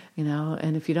 you know,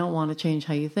 and if you don't want to change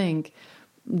how you think,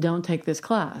 don't take this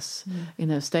class, you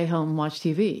know, stay home, watch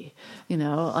TV, you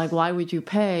know, like why would you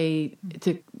pay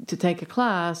to take a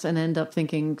class and end up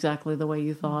thinking exactly the way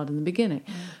you thought in the beginning,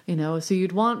 you know? So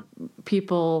you'd want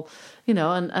people, you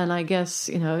know, and I guess,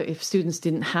 you know, if students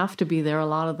didn't have to be there, a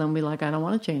lot of them be like, I don't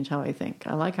want to change how I think.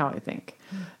 I like how I think,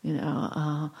 you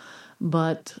know,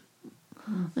 but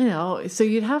you know, so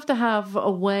you'd have to have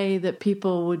a way that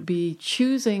people would be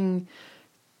choosing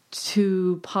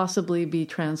to possibly be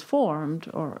transformed,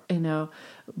 or, you know,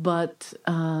 but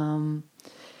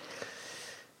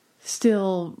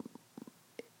still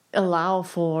allow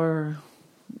for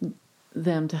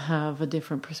them to have a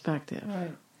different perspective.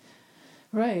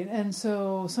 Right. And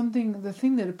so the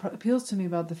thing that appeals to me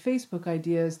about the Facebook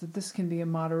idea is that this can be a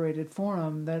moderated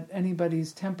forum, that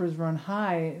anybody's tempers run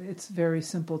high. It's very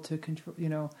simple to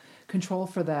control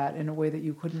for that in a way that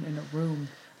you couldn't in a room.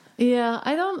 Yeah,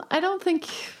 I don't think,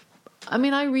 I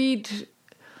mean, I read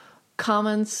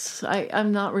comments.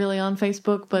 I'm not really on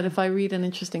Facebook, but if I read an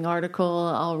interesting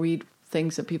article, I'll read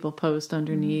things that people post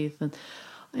underneath. And,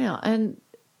 you know, and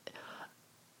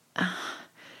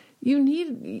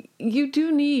you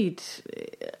do need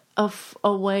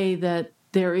a way that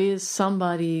there is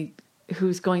somebody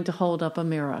who's going to hold up a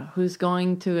mirror, who's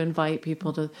going to invite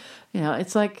people to, you know,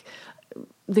 it's like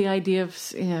the idea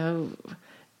of, you know,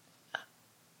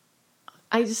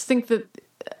 I just think that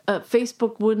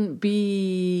Facebook wouldn't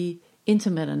be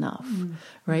intimate enough,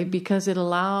 right? Because one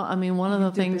of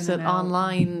the things that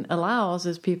online allows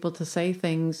is people to say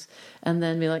things and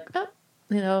then be like, oh,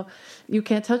 you know, you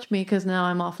can't touch me because now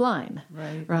I'm offline,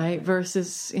 right?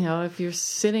 Versus, you know, if you're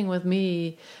sitting with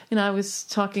me, you know, I was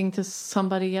talking to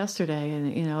somebody yesterday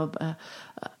and, you know,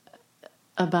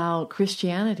 about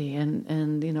Christianity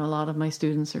and, you know, a lot of my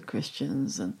students are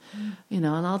Christians and, you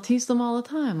know, and I'll tease them all the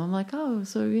time. I'm like, oh,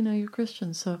 so, you know, you're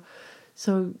Christian. So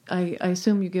I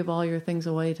assume you give all your things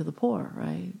away to the poor,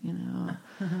 right? You know,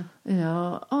 you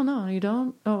know, oh no, you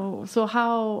don't. Oh, so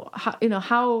how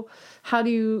do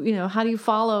you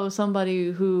follow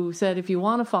somebody who said, if you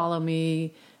want to follow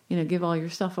me, you know, give all your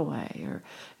stuff away, or,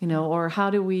 you know, or how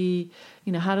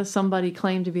does somebody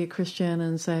claim to be a Christian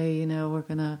and say, you know, we're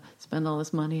going to spend all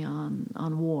this money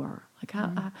on war? Like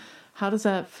how does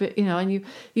that fit? You know, and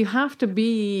you have to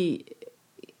be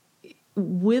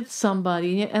with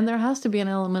somebody, and there has to be an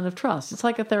element of trust. It's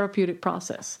like a therapeutic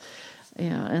process, you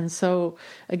know. And so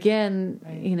again,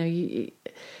 you know,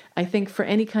 I think for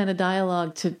any kind of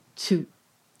dialogue to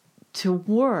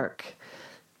work,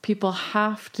 people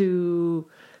have to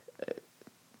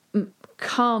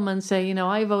come and say, you know,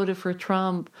 I voted for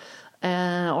Trump, or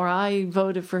I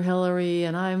voted for Hillary,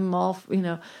 and I'm all, you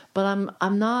know, but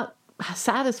I'm not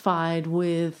satisfied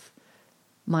with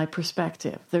my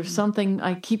perspective. There's something,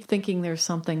 I keep thinking there's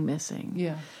something missing.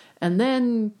 Yeah. And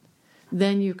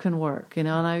then you can work, and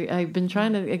I've been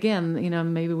trying to, again,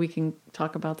 maybe we can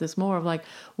talk about this more of like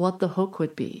what the hook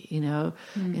would be,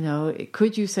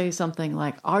 could you say something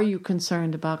like, are you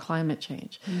concerned about climate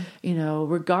change?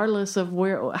 Regardless of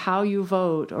how you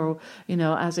vote, or,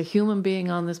 as a human being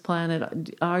on this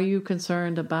planet, are you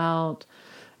concerned about,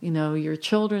 your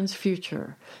children's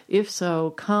future? If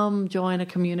so, come join a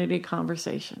community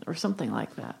conversation or something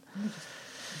like that.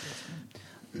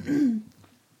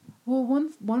 Well,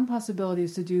 one possibility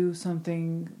is to do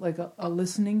something like a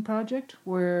listening project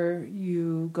where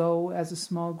you go as a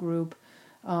small group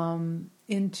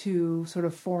into sort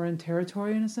of foreign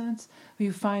territory in a sense.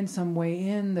 You find some way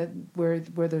in that where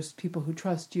there's people who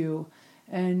trust you,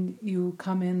 and you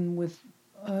come in with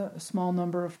a small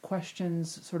number of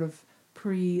questions sort of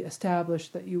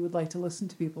pre-established that you would like to listen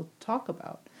to people talk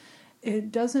about.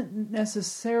 It doesn't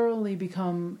necessarily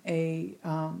become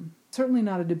certainly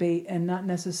not a debate, and not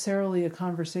necessarily a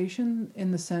conversation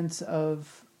in the sense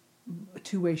of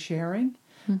two-way sharing,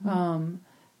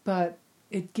 but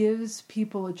it gives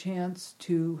people a chance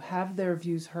to have their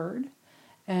views heard,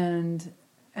 and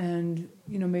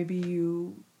maybe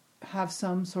you have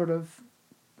some sort of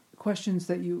questions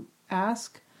that you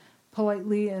ask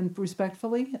politely and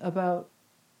respectfully about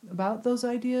those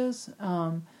ideas,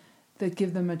 that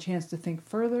give them a chance to think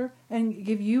further and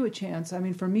give you a chance. I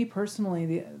mean, for me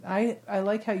personally, I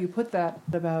like how you put that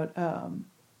about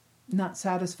not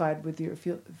satisfied with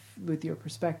your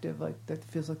perspective, like that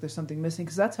feels like there's something missing,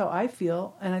 because that's how I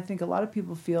feel, and I think a lot of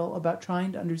people feel about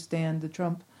trying to understand the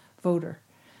Trump voter,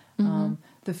 the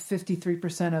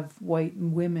 53% of white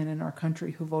women in our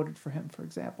country who voted for him, for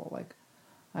example.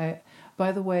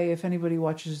 By the way, if anybody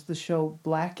watches the show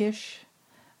Blackish,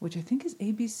 which I think is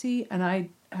ABC, and I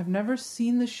have never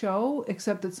seen the show,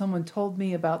 except that someone told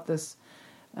me about this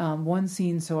one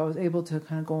scene, so I was able to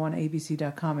kind of go on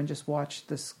abc.com and just watch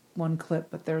this one clip.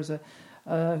 But there's a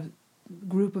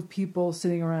group of people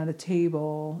sitting around a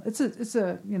table. It's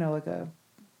a like a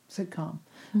sitcom,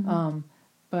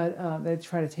 but they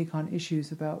try to take on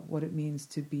issues about what it means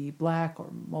to be black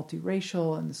or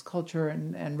multiracial in this culture,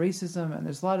 and racism. And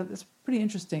there's it's pretty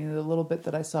interesting, the little bit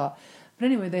that I saw. But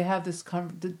anyway, they have this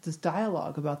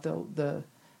dialogue about the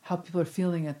how people are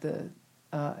feeling at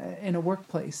in a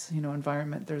workplace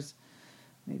environment. There's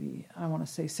maybe, I want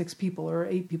to say, 6 people or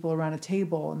 8 people around a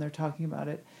table, and they're talking about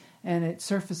it. And it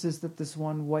surfaces that this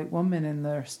one white woman in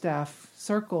their staff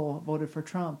circle voted for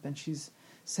Trump, and she's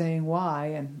saying why,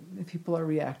 and people are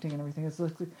reacting and everything. It's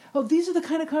like, oh, these are the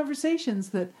kind of conversations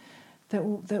that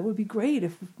would be great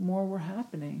if more were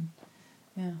happening.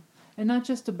 Yeah, and not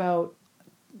just about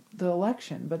the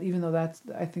election, but even though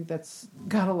I think that's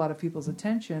got a lot of people's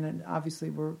attention, and obviously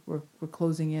we're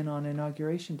closing in on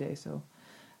Inauguration Day, so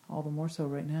all the more so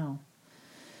right now.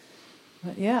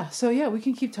 But we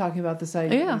can keep talking about these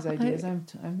ideas.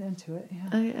 I'm into it. Yeah,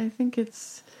 I think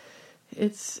it's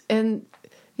and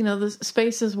the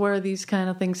spaces where these kind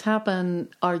of things happen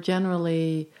are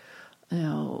generally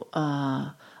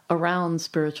around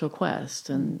spiritual quest,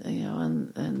 and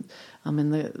I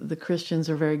mean the Christians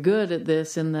are very good at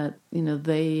this, in that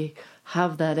they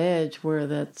have that edge where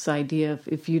that's idea of,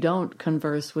 if you don't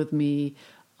converse with me,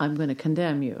 I'm going to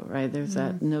condemn you, right? There's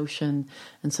that notion.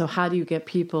 And so how do you get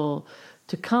people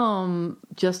to come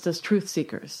just as truth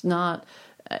seekers, not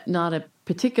a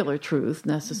particular truth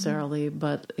necessarily,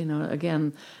 but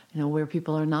again, where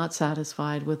people are not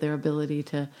satisfied with their ability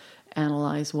to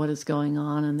analyze what is going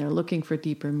on, and they're looking for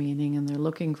deeper meaning, and they're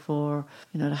looking for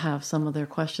to have some of their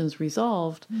questions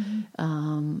resolved.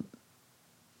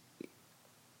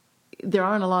 There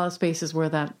aren't a lot of spaces where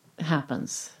that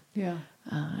happens. Yeah.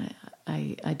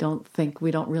 I don't think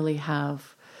we don't really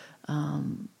have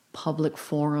public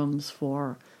forums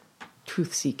for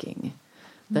truth seeking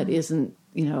that isn't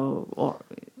or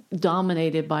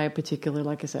dominated by a particular,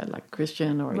 like I said, like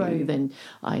Christian, or right. Then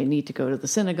I need to go to the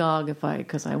synagogue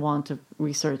because I want to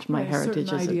research my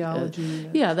heritage as ideology.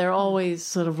 They're always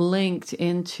sort of linked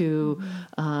into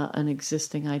an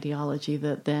existing ideology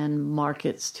that then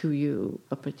markets to you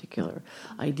a particular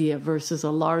idea versus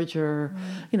a larger.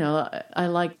 I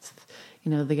liked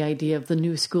the idea of the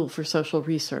New School for Social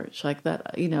Research, like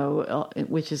that,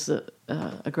 which is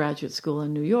a graduate school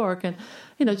in New York. And,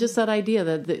 just that idea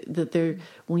that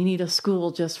we need a school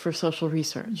just for social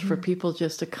research, for people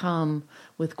just to come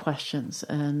with questions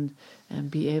and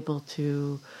be able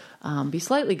to be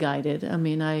slightly guided. I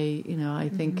mean, I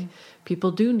think people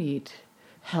do need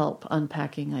help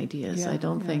unpacking ideas. I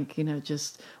don't think,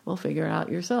 just, figure it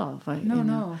out yourself.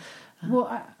 No.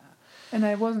 Well, And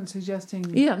I wasn't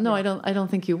suggesting. Yeah, no, I don't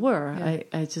think you were.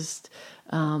 Yeah. I just,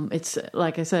 it's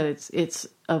like I said, it's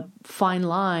a fine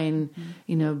line,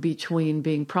 between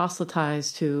being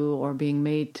proselytized to or being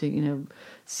made to,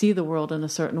 see the world in a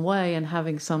certain way, and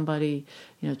having somebody,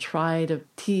 try to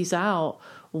tease out,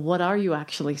 what are you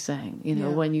actually saying?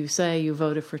 When you say you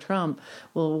voted for Trump,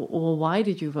 well, why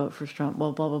did you vote for Trump?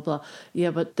 Well, blah, blah, blah.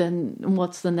 Yeah, but then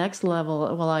what's the next level?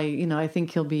 Well, I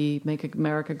think he'll make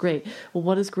America great. Well,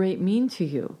 what does great mean to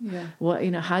you? Yeah. What,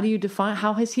 how do you define,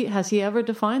 how has he ever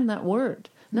defined that word?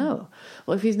 No.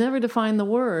 Well, if he's never defined the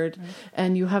word, right,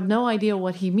 and you have no idea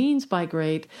what he means by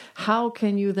great, how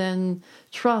can you then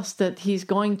trust that he's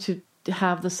going to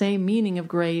have the same meaning of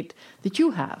great that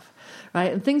you have?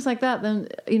 Right? And things like that then,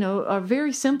 are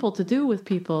very simple to do with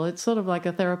people. It's sort of like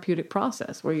a therapeutic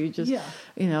process where you just,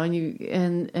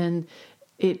 and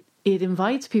it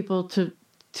invites people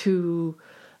to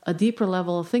a deeper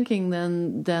level of thinking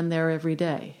than their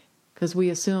everyday. Because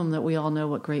we assume that we all know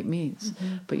what great means.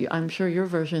 Mm-hmm. But I'm sure your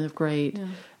version of great,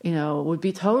 would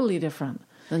be totally different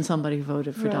than somebody who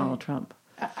voted for Donald Trump.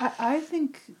 I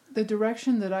think the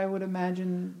direction that I would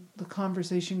imagine the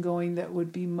conversation going that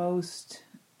would be most,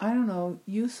 I don't know,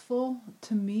 useful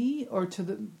to me or to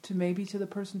the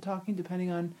person talking, depending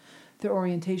on their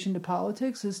orientation to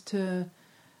politics, is to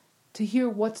hear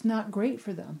what's not great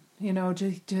for them.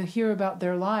 To hear about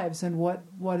their lives and what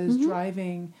is mm-hmm.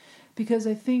 driving, because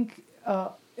I think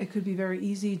it could be very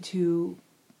easy to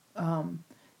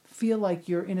feel like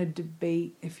you're in a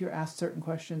debate if you're asked certain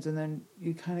questions, and then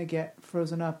you kind of get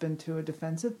frozen up into a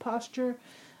defensive posture.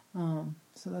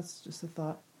 So that's just a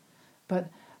thought. But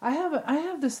I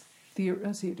have this theory.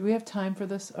 Let's see. Do we have time for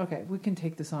this? Okay, we can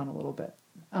take this on a little bit.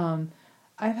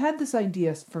 I've had this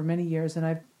idea for many years, and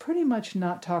I've pretty much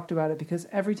not talked about it because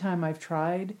every time I've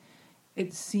tried,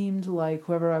 it seemed like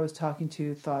whoever I was talking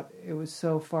to thought it was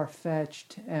so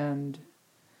far-fetched and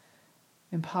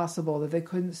impossible that they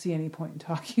couldn't see any point in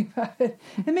talking about it.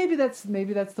 And maybe that's. Are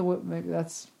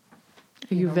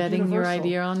you vetting universal. Your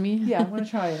idea on me? Yeah, I'm going to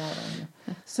try it out on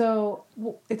you. So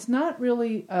it's not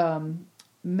really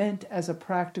meant as a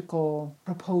practical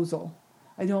proposal.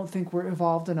 I don't think we're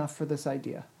evolved enough for this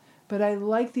idea, but I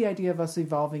like the idea of us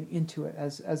evolving into it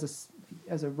as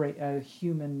a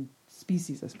human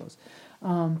species, I suppose.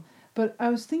 But I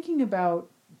was thinking about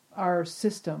our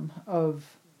system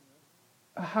of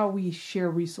how we share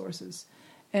resources,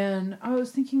 and I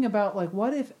was thinking about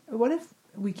what if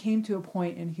we came to a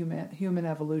point in human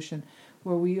evolution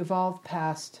where we evolved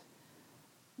past,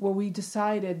 where we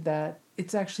decided that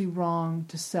it's actually wrong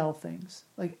to sell things,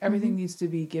 like everything mm-hmm. needs to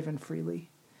be given freely.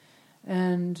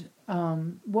 And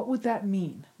what would that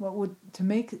mean? To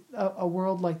make a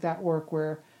world like that work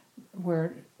where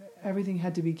everything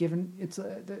had to be given,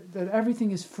 that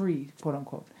everything is free, quote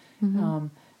unquote. Mm-hmm.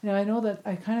 Now I know that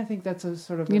I kind of think that's a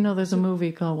sort of there's a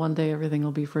movie called One Day Everything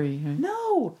Will Be Free. Right?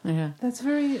 No, yeah, that's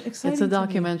very exciting. It's a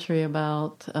documentary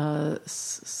about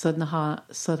Sadhana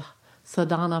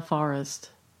Forest,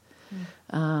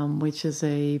 which is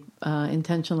a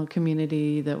intentional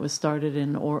community that was started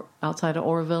outside of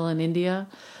Oroville in India,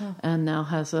 and now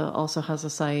also has a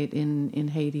site in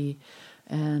Haiti,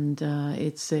 and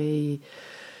it's a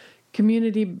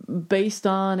community based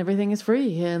on everything is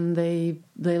free, and they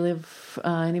live.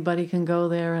 Anybody can go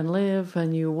there and live,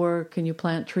 and you work and you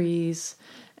plant trees,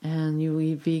 and you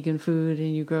eat vegan food,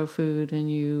 and you grow food, and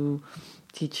you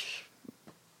teach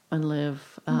and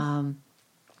live. And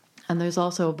there's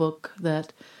also a book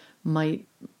that might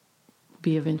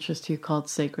be of interest to you called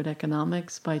Sacred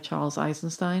Economics by Charles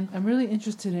Eisenstein. I'm really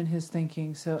interested in his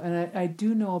thinking, and I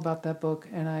do know about that book,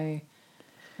 and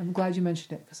I'm glad you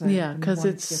mentioned it because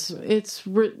it's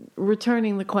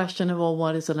returning the question of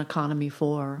what is an economy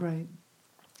for, right?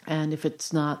 And if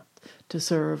it's not to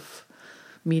serve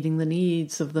meeting the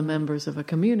needs of the members of a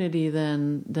community,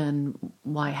 then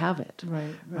why have it?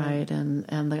 Right.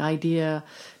 And the idea,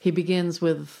 he begins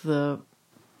with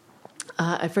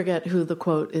I forget who the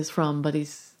quote is from, but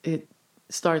it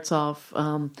starts off,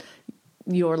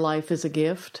 your life is a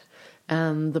gift,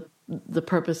 and the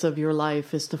purpose of your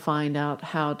life is to find out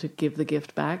how to give the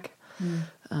gift back.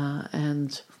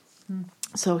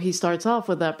 So he starts off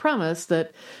with that premise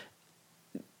that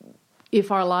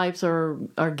if our lives are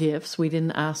gifts, we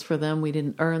didn't ask for them, we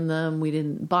didn't earn them, we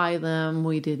didn't buy them,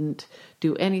 we didn't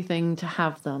do anything to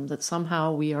have them, that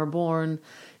somehow we are born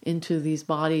into these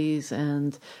bodies,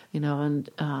 and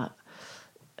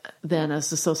then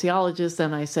as a sociologist,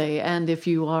 then I say, and if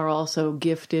you are also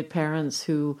gifted parents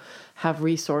who have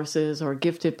resources, or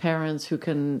gifted parents who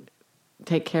can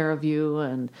take care of you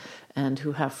and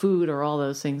who have food or all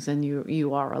those things, then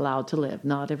you are allowed to live.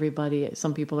 Not everybody.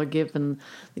 Some people are given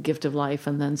the gift of life,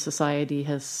 and then society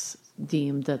has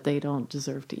deemed that they don't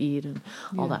deserve to eat and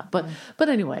all that. But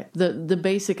anyway, the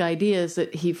basic idea is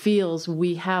that he feels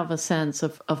we have a sense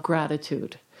of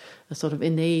gratitude, a sort of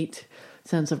innate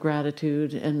sense of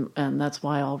gratitude, and that's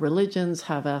why all religions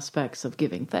have aspects of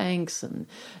giving thanks, and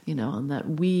and that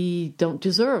we don't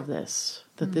deserve this,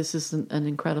 that this is an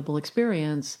incredible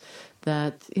experience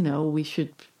that we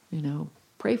should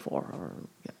pray for,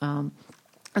 or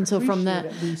and so from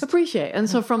that appreciate, and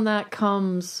so from that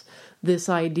comes this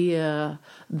idea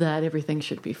that everything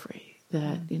should be free.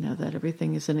 That that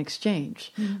everything is an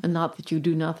exchange, and not that you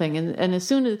do nothing. And as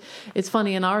soon as it's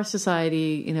funny in our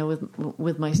society,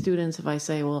 with my students, if I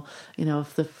say, well,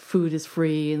 if the food is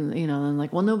free, and then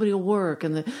like, well, nobody will work,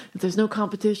 and if there's no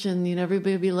competition,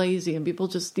 everybody will be lazy, and people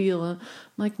just steal. And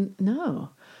I'm like, no,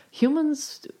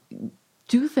 humans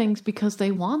do things because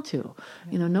they want to.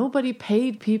 Nobody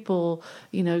paid people,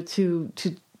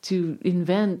 to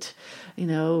invent,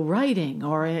 writing,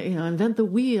 or, invent the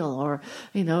wheel, or,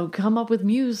 come up with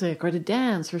music, or to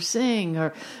dance or sing,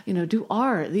 or, do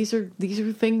art. These are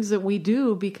things that we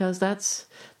do because that's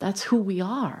who we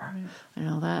are,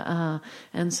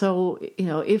 and so,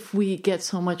 if we get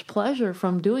so much pleasure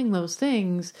from doing those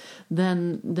things,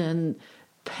 then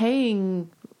paying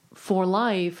for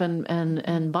life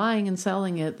and buying and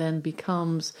selling it then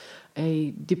becomes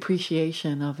a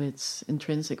depreciation of its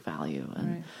intrinsic value,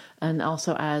 and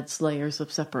also adds layers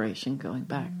of separation, going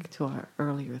back to our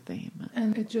earlier theme.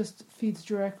 And it just feeds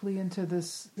directly into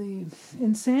the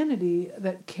insanity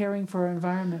that caring for our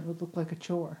environment would look like a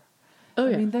chore. Oh,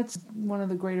 yeah. I mean, that's one of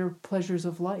the greater pleasures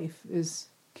of life, is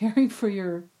caring for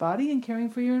your body and caring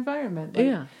for your environment.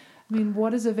 I mean,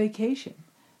 what is a vacation?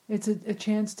 It's a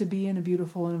chance to be in a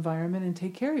beautiful environment and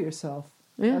take care of yourself.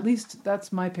 Yeah. At least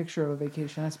that's my picture of a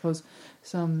vacation. I suppose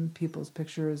some people's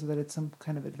picture is that it's some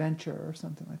kind of adventure or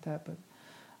something like that.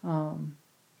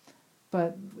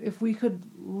 But if we could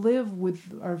live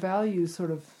with our values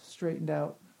sort of straightened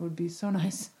out, it would be so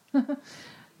nice.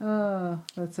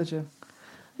 That's such a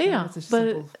that's a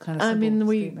simple, kind of I mean,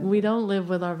 statement. we don't live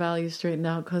with our values straightened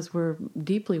out because we're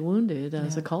deeply wounded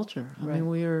as a culture. I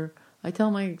mean, I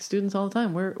tell my students all the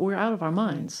time, we're out of our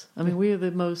minds. I mean, we are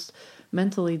the most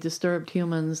mentally disturbed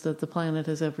humans that the planet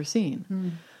has ever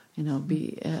seen.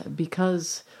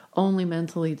 Because only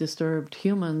mentally disturbed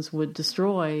humans would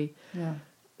destroy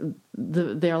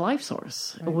their life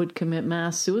source, would commit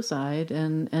mass suicide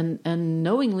and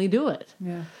knowingly do it.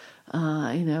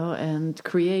 And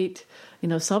create,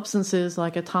 substances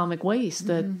like atomic waste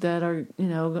that are,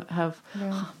 have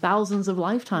thousands of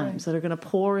lifetimes that are going to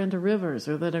pour into rivers,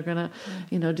 or that are going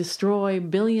to, destroy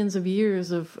billions of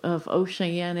years of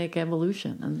oceanic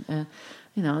evolution.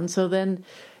 And so then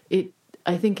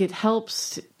I think it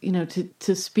helps,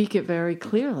 to speak it very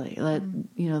clearly, that,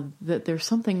 that there's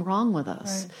something wrong with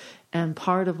us. And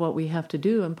part of what we have to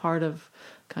do, and part of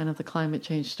kind of the climate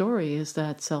change story, is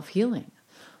that self-healing.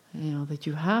 That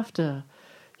you have to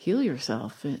heal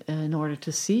yourself in order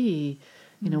to see,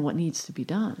 what needs to be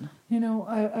done. I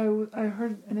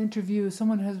heard an interview.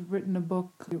 Someone has written a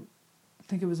book. I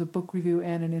think it was a book review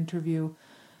and an interview.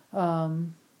 I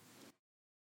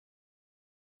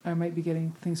might be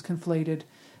getting things conflated.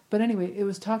 But anyway, it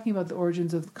was talking about the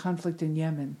origins of conflict in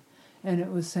Yemen. And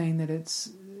it was saying that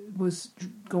was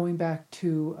going back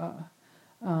to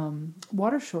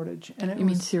water shortage. And You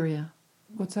mean Syria?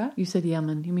 What's that? You said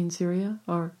Yemen. You mean Syria,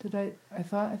 or did I? I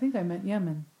think I meant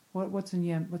Yemen. What's in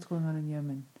Yemen? What's going on in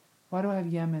Yemen? Why do I have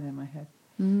Yemen in my head?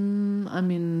 I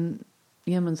mean,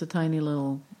 Yemen's a tiny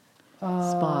little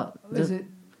spot. Is it?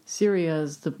 Syria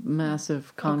is the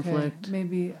massive conflict. Okay,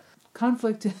 maybe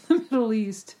conflict in the Middle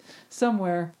East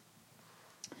somewhere.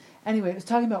 Anyway, it was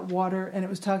talking about water, and it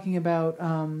was talking about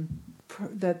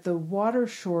that the water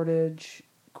shortage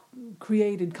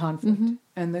created conflict,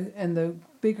 and the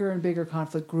bigger and bigger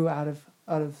conflict grew out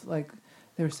of like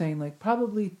they were saying, like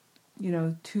probably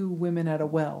 2 women at a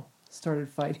well started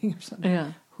fighting or something.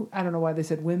 Yeah. I don't know why they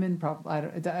said women. Probably I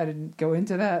didn't go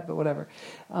into that, but whatever.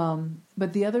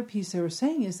 But the other piece they were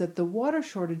saying is that the water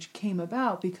shortage came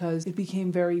about because it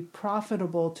became very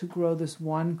profitable to grow this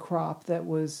one crop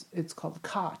it's called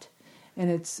cot, and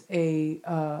it's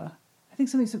I think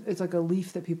it's like a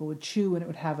leaf that people would chew, and it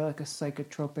would have like a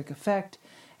psychotropic effect,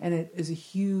 and it is a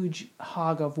huge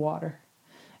hog of water.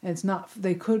 And it's not.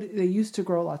 They used to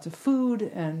grow lots of food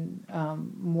and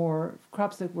more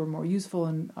crops that were more useful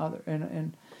and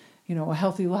a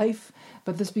healthy life.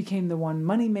 But this became the one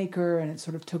moneymaker, and it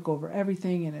sort of took over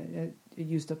everything, and it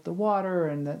used up the water,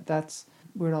 and that's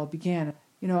where it all began.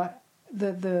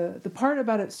 the part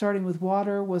about it starting with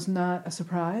water was not a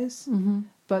surprise,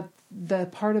 but the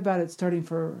part about it starting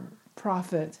for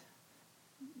profit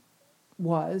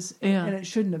was, and it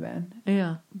shouldn't have been.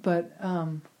 Yeah. But I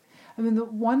mean, the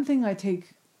one thing I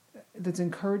take that's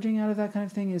encouraging out of that kind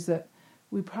of thing is that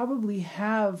we probably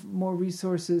have more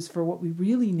resources for what we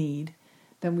really need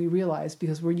than we realize,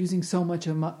 because we're using so much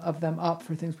of them up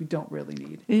for things we don't really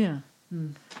need. Yeah.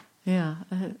 Yeah.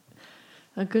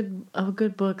 A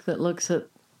good book that looks at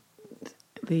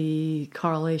the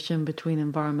correlation between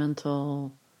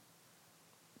environmental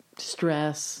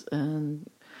stress and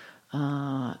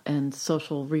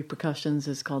social repercussions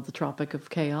is called The Tropic of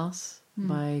Chaos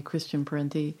by Christian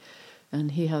Parenti. And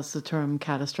he has the term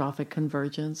catastrophic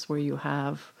convergence, where you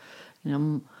have,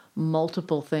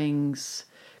 multiple things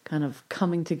kind of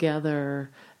coming together,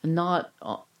 not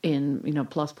in,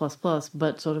 plus,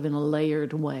 but sort of in a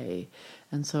layered way.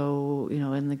 And so,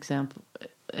 an example,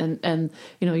 and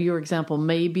your example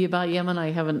may be about Yemen.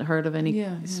 I haven't heard of any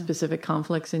specific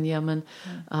conflicts in Yemen.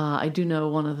 I do know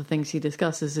one of the things he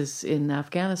discusses is in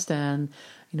Afghanistan,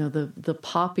 the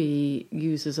poppy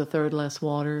uses a third less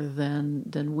water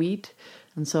than wheat.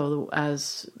 And so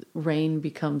as rain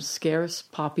becomes scarce,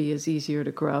 poppy is easier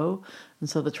to grow. And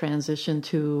so the transition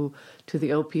to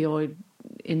the opioid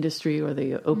industry, or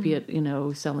the opiate,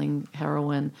 selling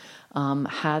heroin,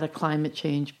 had a climate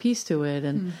change piece to it,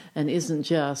 and isn't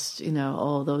just,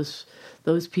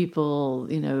 those people,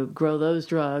 grow those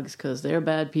drugs because they're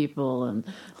bad people and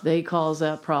they cause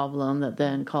that problem that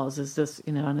then causes this,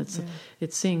 and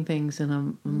it's seeing things in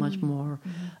a much more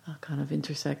kind of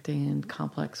intersecting and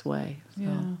complex way. So.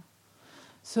 Yeah.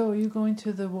 So are you going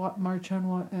to the march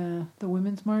on the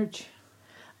Women's March?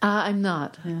 I'm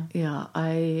not. Yeah.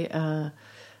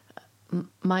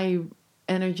 My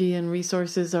energy and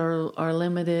resources are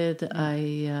limited.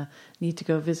 I need to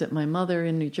go visit my mother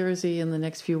in New Jersey in the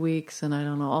next few weeks, and I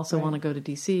don't know. Also want to go to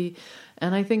DC,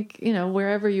 and I think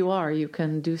wherever you are, you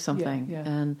can do something. Yeah.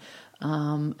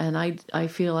 And I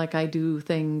feel like I do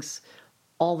things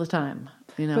all the time.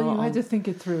 But you had to think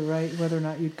it through, right? Whether or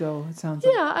not you'd go. It sounds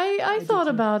like. Yeah, I thought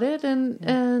about it,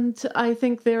 and I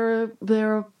think there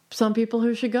are some people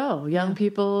who should go, young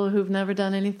people who've never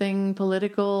done anything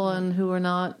political and who are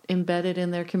not embedded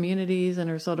in their communities and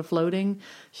are sort of floating,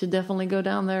 should definitely go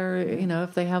down there,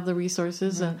 if they have the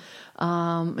resources.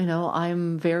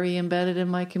 I'm very embedded in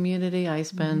my community. I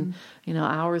spend,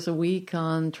 hours a week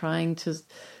on trying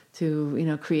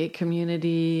to create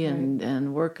community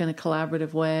and work in a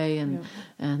collaborative way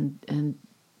and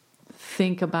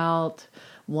think about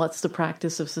what's the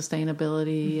practice of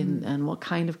sustainability and what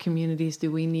kind of communities do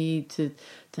we need to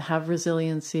have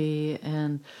resiliency.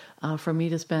 And for me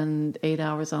to spend 8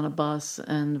 hours on a bus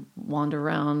and wander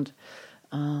around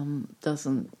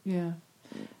doesn't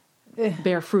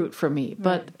bear fruit for me.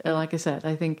 But like I said,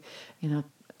 I think,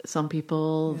 some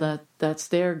people that's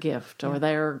their gift or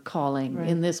their calling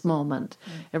in this moment.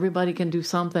 Everybody can do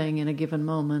something in a given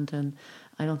moment, and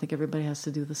I don't think everybody has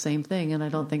to do the same thing. And I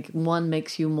don't think one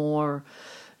makes you more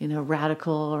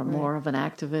radical or more of an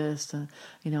activist.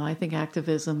 I think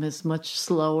activism is much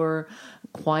slower,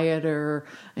 quieter.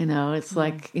 It's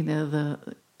like, the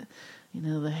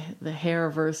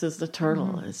hare versus the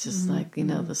turtle. It's just like,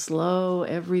 the slow,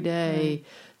 everyday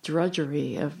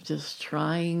drudgery of just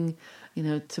trying,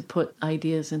 to put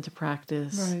ideas into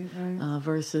practice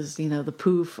versus, the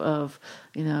poof of,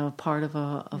 part of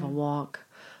a walk.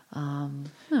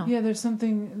 No. Yeah, there's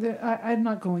something that I'm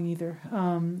not going either.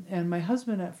 And my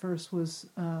husband at first was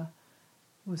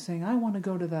saying, I want to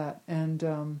go to that.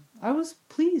 And I was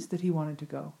pleased that he wanted to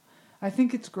go. I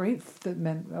think it's great that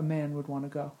a man would want to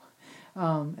go.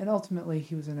 And ultimately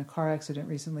he was in a car accident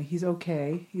recently. He's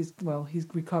okay. He's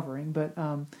recovering,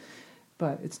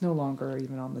 but it's no longer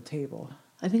even on the table.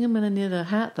 I think I'm going to knit a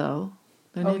hat though.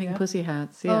 They're knitting pussy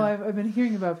hats. Yeah. Oh, I've been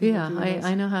hearing about people doing this.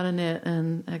 I know how to knit,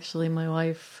 and actually my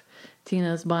wife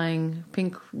Tina is buying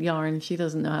pink yarn. She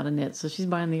doesn't know how to knit, so she's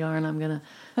buying the yarn. I'm going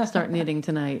to start knitting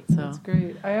tonight. So that's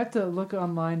great. I have to look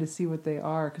online to see what they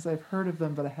are, because I've heard of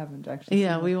them, but I haven't actually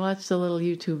seen we watched a little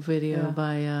YouTube video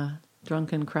by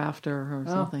Drunken Crafter or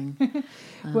something.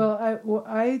 Well,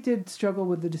 I did struggle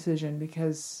with the decision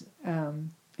because,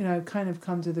 I've kind of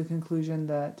come to the conclusion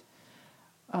that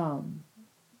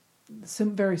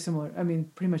very similar. I mean,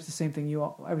 pretty much the same thing.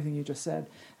 Everything you just said,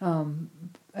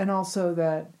 and also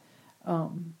that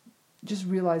just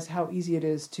realize how easy it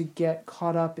is to get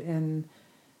caught up in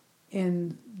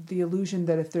the illusion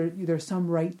that if there's some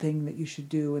right thing that you should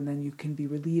do, and then you can be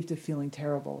relieved of feeling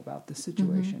terrible about the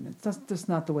situation. It's just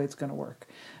not the way it's going to work.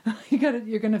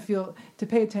 You're going to feel, to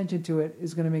pay attention to it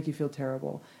is going to make you feel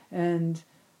terrible. And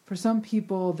for some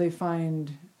people, they're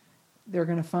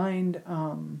going to find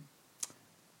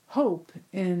hope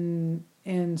in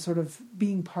sort of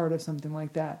being part of something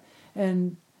like that.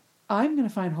 And I'm going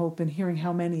to find hope in hearing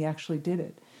how many actually did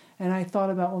it. And I thought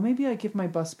about, well, maybe I give my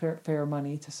bus fare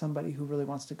money to somebody who really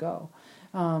wants to go.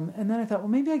 And then I thought, well,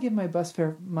 maybe I give my bus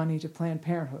fare money to Planned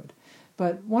Parenthood.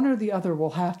 But one or the other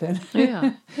will happen.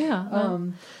 Yeah.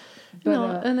 And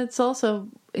it's also,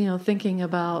 thinking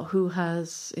about who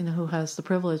has the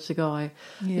privilege to go. I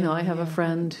have a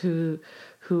friend who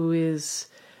is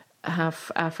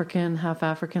half African, half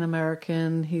African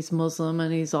American. He's Muslim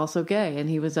and he's also gay. And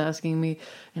he was asking me,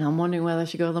 I'm wondering whether I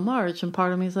should go to the march. And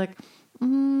part of me is like,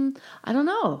 I don't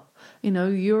know.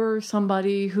 You're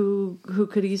somebody who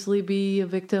could easily be a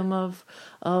victim of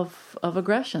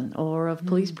aggression or of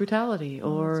police brutality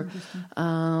or,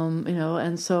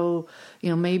 and so,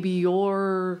 maybe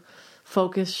your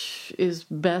focus is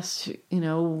best,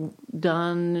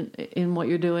 done in what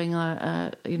you're doing,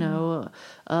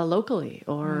 locally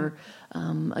or,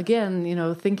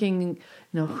 again, thinking,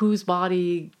 whose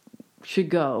body should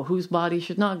go, whose body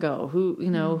should not go,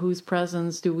 whose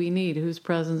presence do we need, whose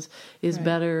presence is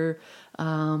better,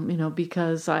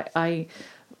 because I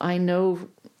know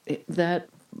that,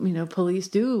 police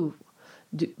do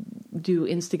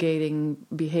instigating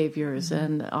behaviors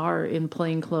and are in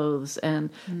plain clothes and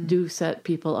do set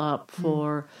people up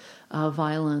for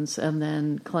violence and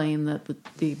then claim that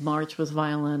the march was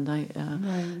violent.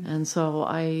 And so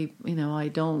I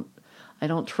don't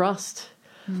trust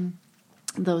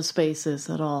those spaces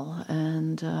at all,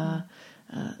 and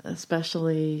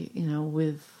especially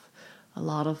with a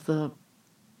lot of the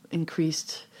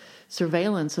increased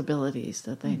surveillance abilities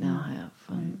that they now have.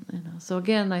 So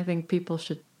again, I think people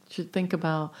should think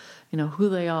about who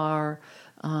they are,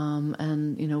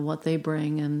 and what they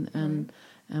bring, and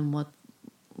what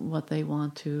they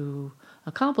want to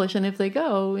accomplish, and if they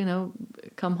go,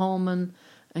 come home and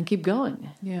keep going.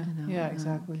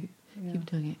 Exactly. Keep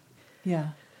doing it.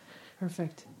 Yeah.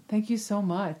 Perfect. Thank you so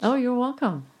much. Oh, you're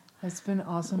welcome. It's been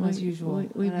awesome as usual.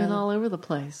 We've been all over the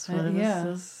place.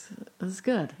 This is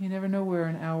good. You never know where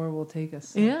an hour will take us.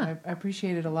 So yeah. I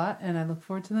appreciate it a lot, and I look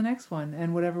forward to the next one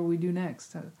and whatever we do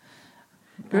next.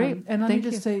 Great. And let me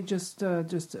just say, just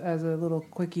as a little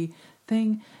quickie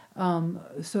thing,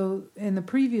 so in the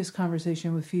previous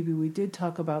conversation with Phoebe, we did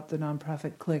talk about the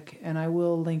nonprofit Click, and I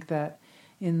will link that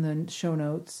in the show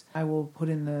notes. I will put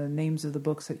in the names of the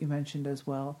books that you mentioned as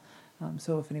well.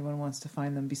 So if anyone wants to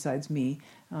find them besides me,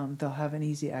 they'll have an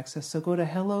easy access. So go to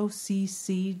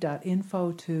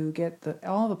hellocc.info to get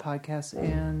all the podcasts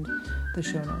and the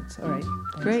show notes. All right.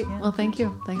 Thanks. Great. Again. Well, thank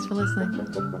you. Thanks for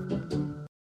listening.